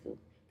of high school.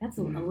 That's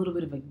a little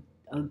bit of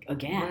a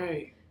gap.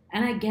 Right.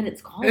 And I get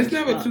it's college. It's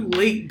never too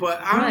late,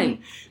 but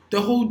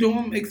the whole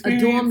dorm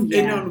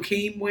experience,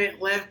 came, went,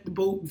 left, the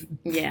boat.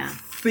 Yeah.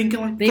 Thinking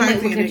like they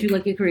might look at you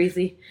like you're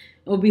crazy.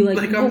 Or be like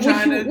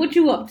what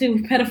you up to,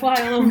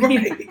 pedophile over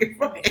here?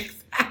 Right,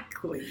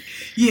 exactly.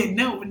 Yeah,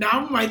 no, now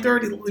I'm in my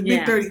 30s,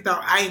 mid-30s, so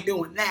I ain't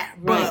doing that.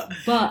 Right.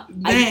 But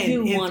then, I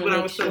do want to when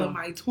I was still in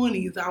my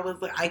 20s, I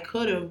was like, I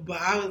could have, but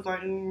I was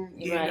like,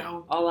 you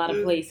know. All out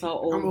of place,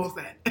 all old. I'm all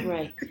set.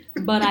 Right.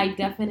 But I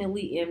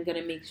definitely am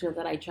going to make sure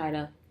that I try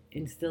to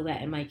instill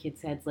that in my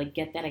kids' heads, like,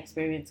 get that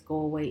experience, go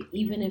away,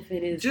 even if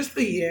it is just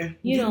a year.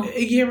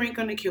 A year ain't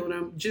gonna kill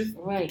them. Just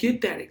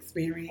get that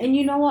experience. And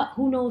you know what?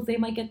 Who knows? They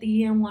might get the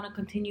year and want to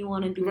continue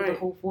on and do the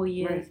whole 4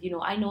 years. Right.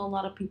 I know a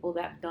lot of people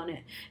that have done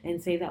it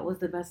and say that was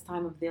the best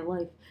time of their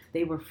life.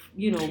 They were,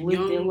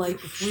 lived their life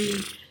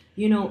free.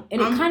 And it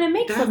kind of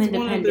makes them independent. That's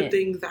one of the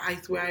things that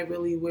I swear I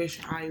really wish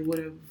I would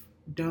have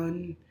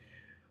done,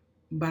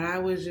 but I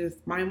was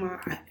just my mom.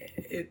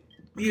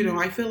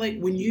 I feel like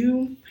when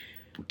you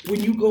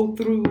go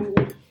through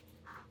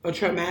a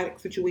traumatic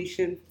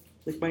situation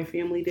like my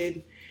family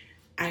did,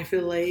 I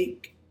feel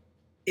like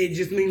it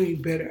just made me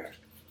bitter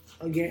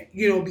again,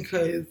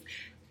 because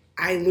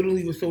I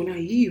literally was so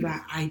naive.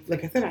 I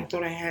like I said, I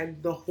thought I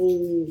had the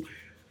whole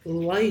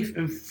life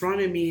in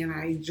front of me,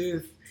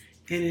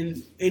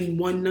 and in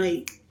one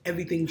night,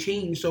 everything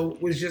changed. So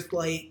it was just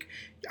like,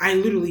 I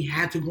literally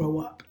had to grow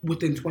up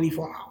within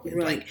 24 hours.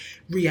 Right. Like,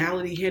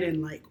 reality hit,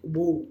 and like,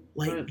 whoa,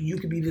 like, you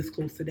could be this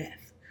close to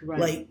death. Right.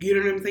 Like, you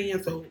know what I'm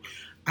saying? So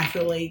I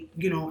feel like,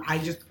 I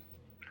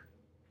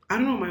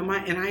don't know, my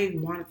mind, and I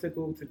wanted to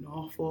go to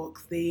Norfolk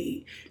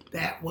State.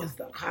 That was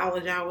the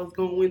college I was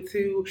going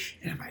to.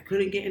 And if I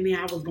couldn't get in there,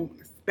 I was going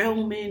to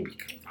Spelman,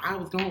 because I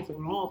was going to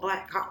an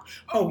all-black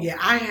college. Oh, yeah,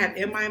 I had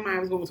in my mind I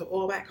was going to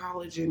all-black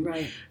college. And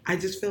I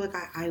just feel like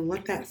I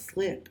let that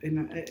slip.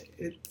 And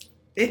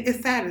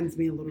it saddens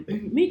me a little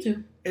bit. Me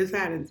too. It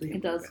saddens me.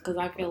 It does, because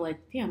I feel like,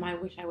 damn, I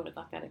wish I would have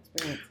got that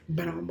experience.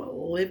 But I'm going to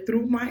live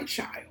through my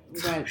child.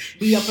 Right.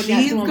 Be up in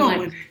that dorm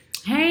like,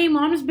 hey,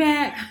 mom's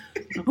back.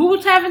 Who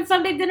was having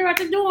Sunday dinner at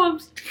the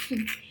dorms?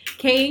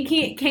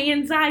 Kay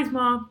and Zai's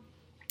mom.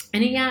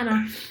 And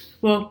Iana.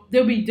 Well,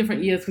 there'll be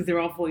different years because they're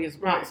all 4 years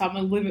apart. Right. So I'm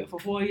going to live it for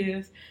 4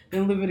 years,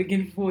 then live it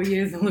again for 4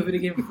 years, and live it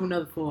again for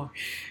another 4.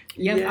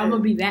 Yep, yes. I'm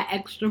going to be that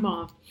extra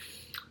mom.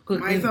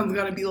 My son's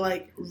going to be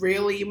like,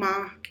 really,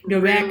 Ma?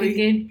 You're back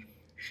again?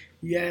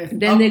 Yes.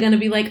 Then they're going to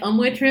be like,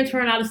 we're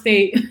transferring out of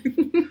state.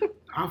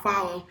 I'll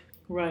follow.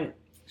 Right.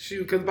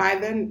 Shoot, because by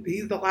then,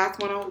 he's the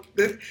last one out.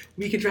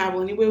 We can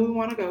travel anywhere we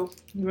want to go.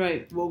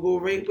 Right. We'll go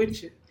right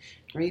with you.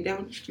 Right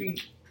down the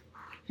street.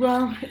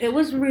 Well, it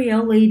was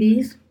real,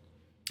 ladies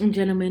and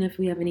gentlemen, if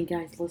we have any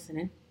guys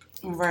listening.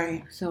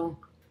 Right. So.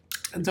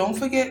 Don't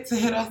forget to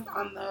hit us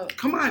on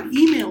come on,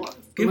 email us.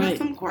 Give us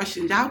some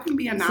questions. Y'all can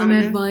be anonymous. Some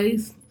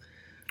advice.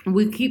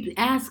 We keep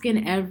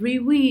asking every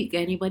week,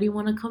 anybody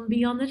want to come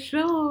be on the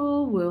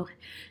show? We'll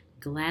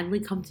gladly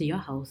come to your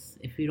house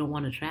if you don't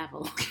want to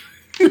travel.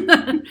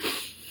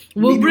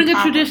 We'll bring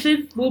a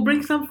tradition. We'll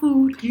bring some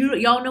food.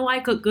 Y'all know I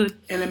cook good.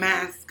 And a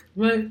mask.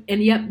 Right.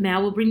 And yep,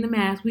 now we'll bring the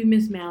mask. We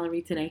miss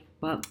Mallory today,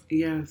 but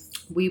yes,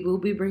 we will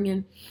be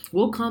bringing.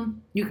 We'll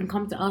come. You can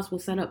come to us. We'll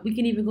set up. We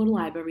can even go to the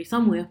library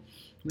somewhere.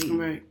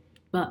 Right.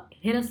 But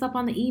hit us up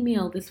on the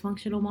email,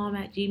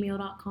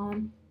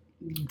 dysfunctionalmom@gmail.com.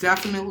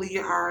 Definitely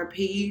our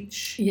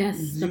page. Yes,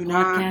 do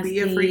not be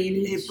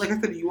afraid. If, like I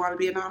said, if you want to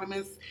be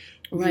anonymous,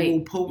 right. We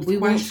will post we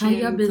questions. Won't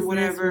tell your business.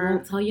 Whatever. We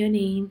won't tell your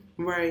name.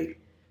 Right.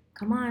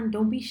 Come on,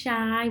 don't be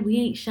shy. We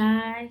ain't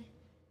shy.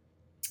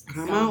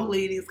 Come out,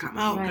 ladies. Come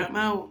out. Right. Come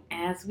out.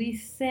 As we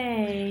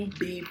say,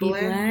 be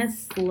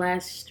blessed,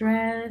 less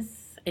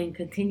stress, and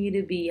continue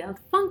to be a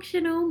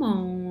functional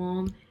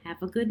mom.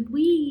 Have a good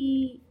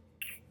week.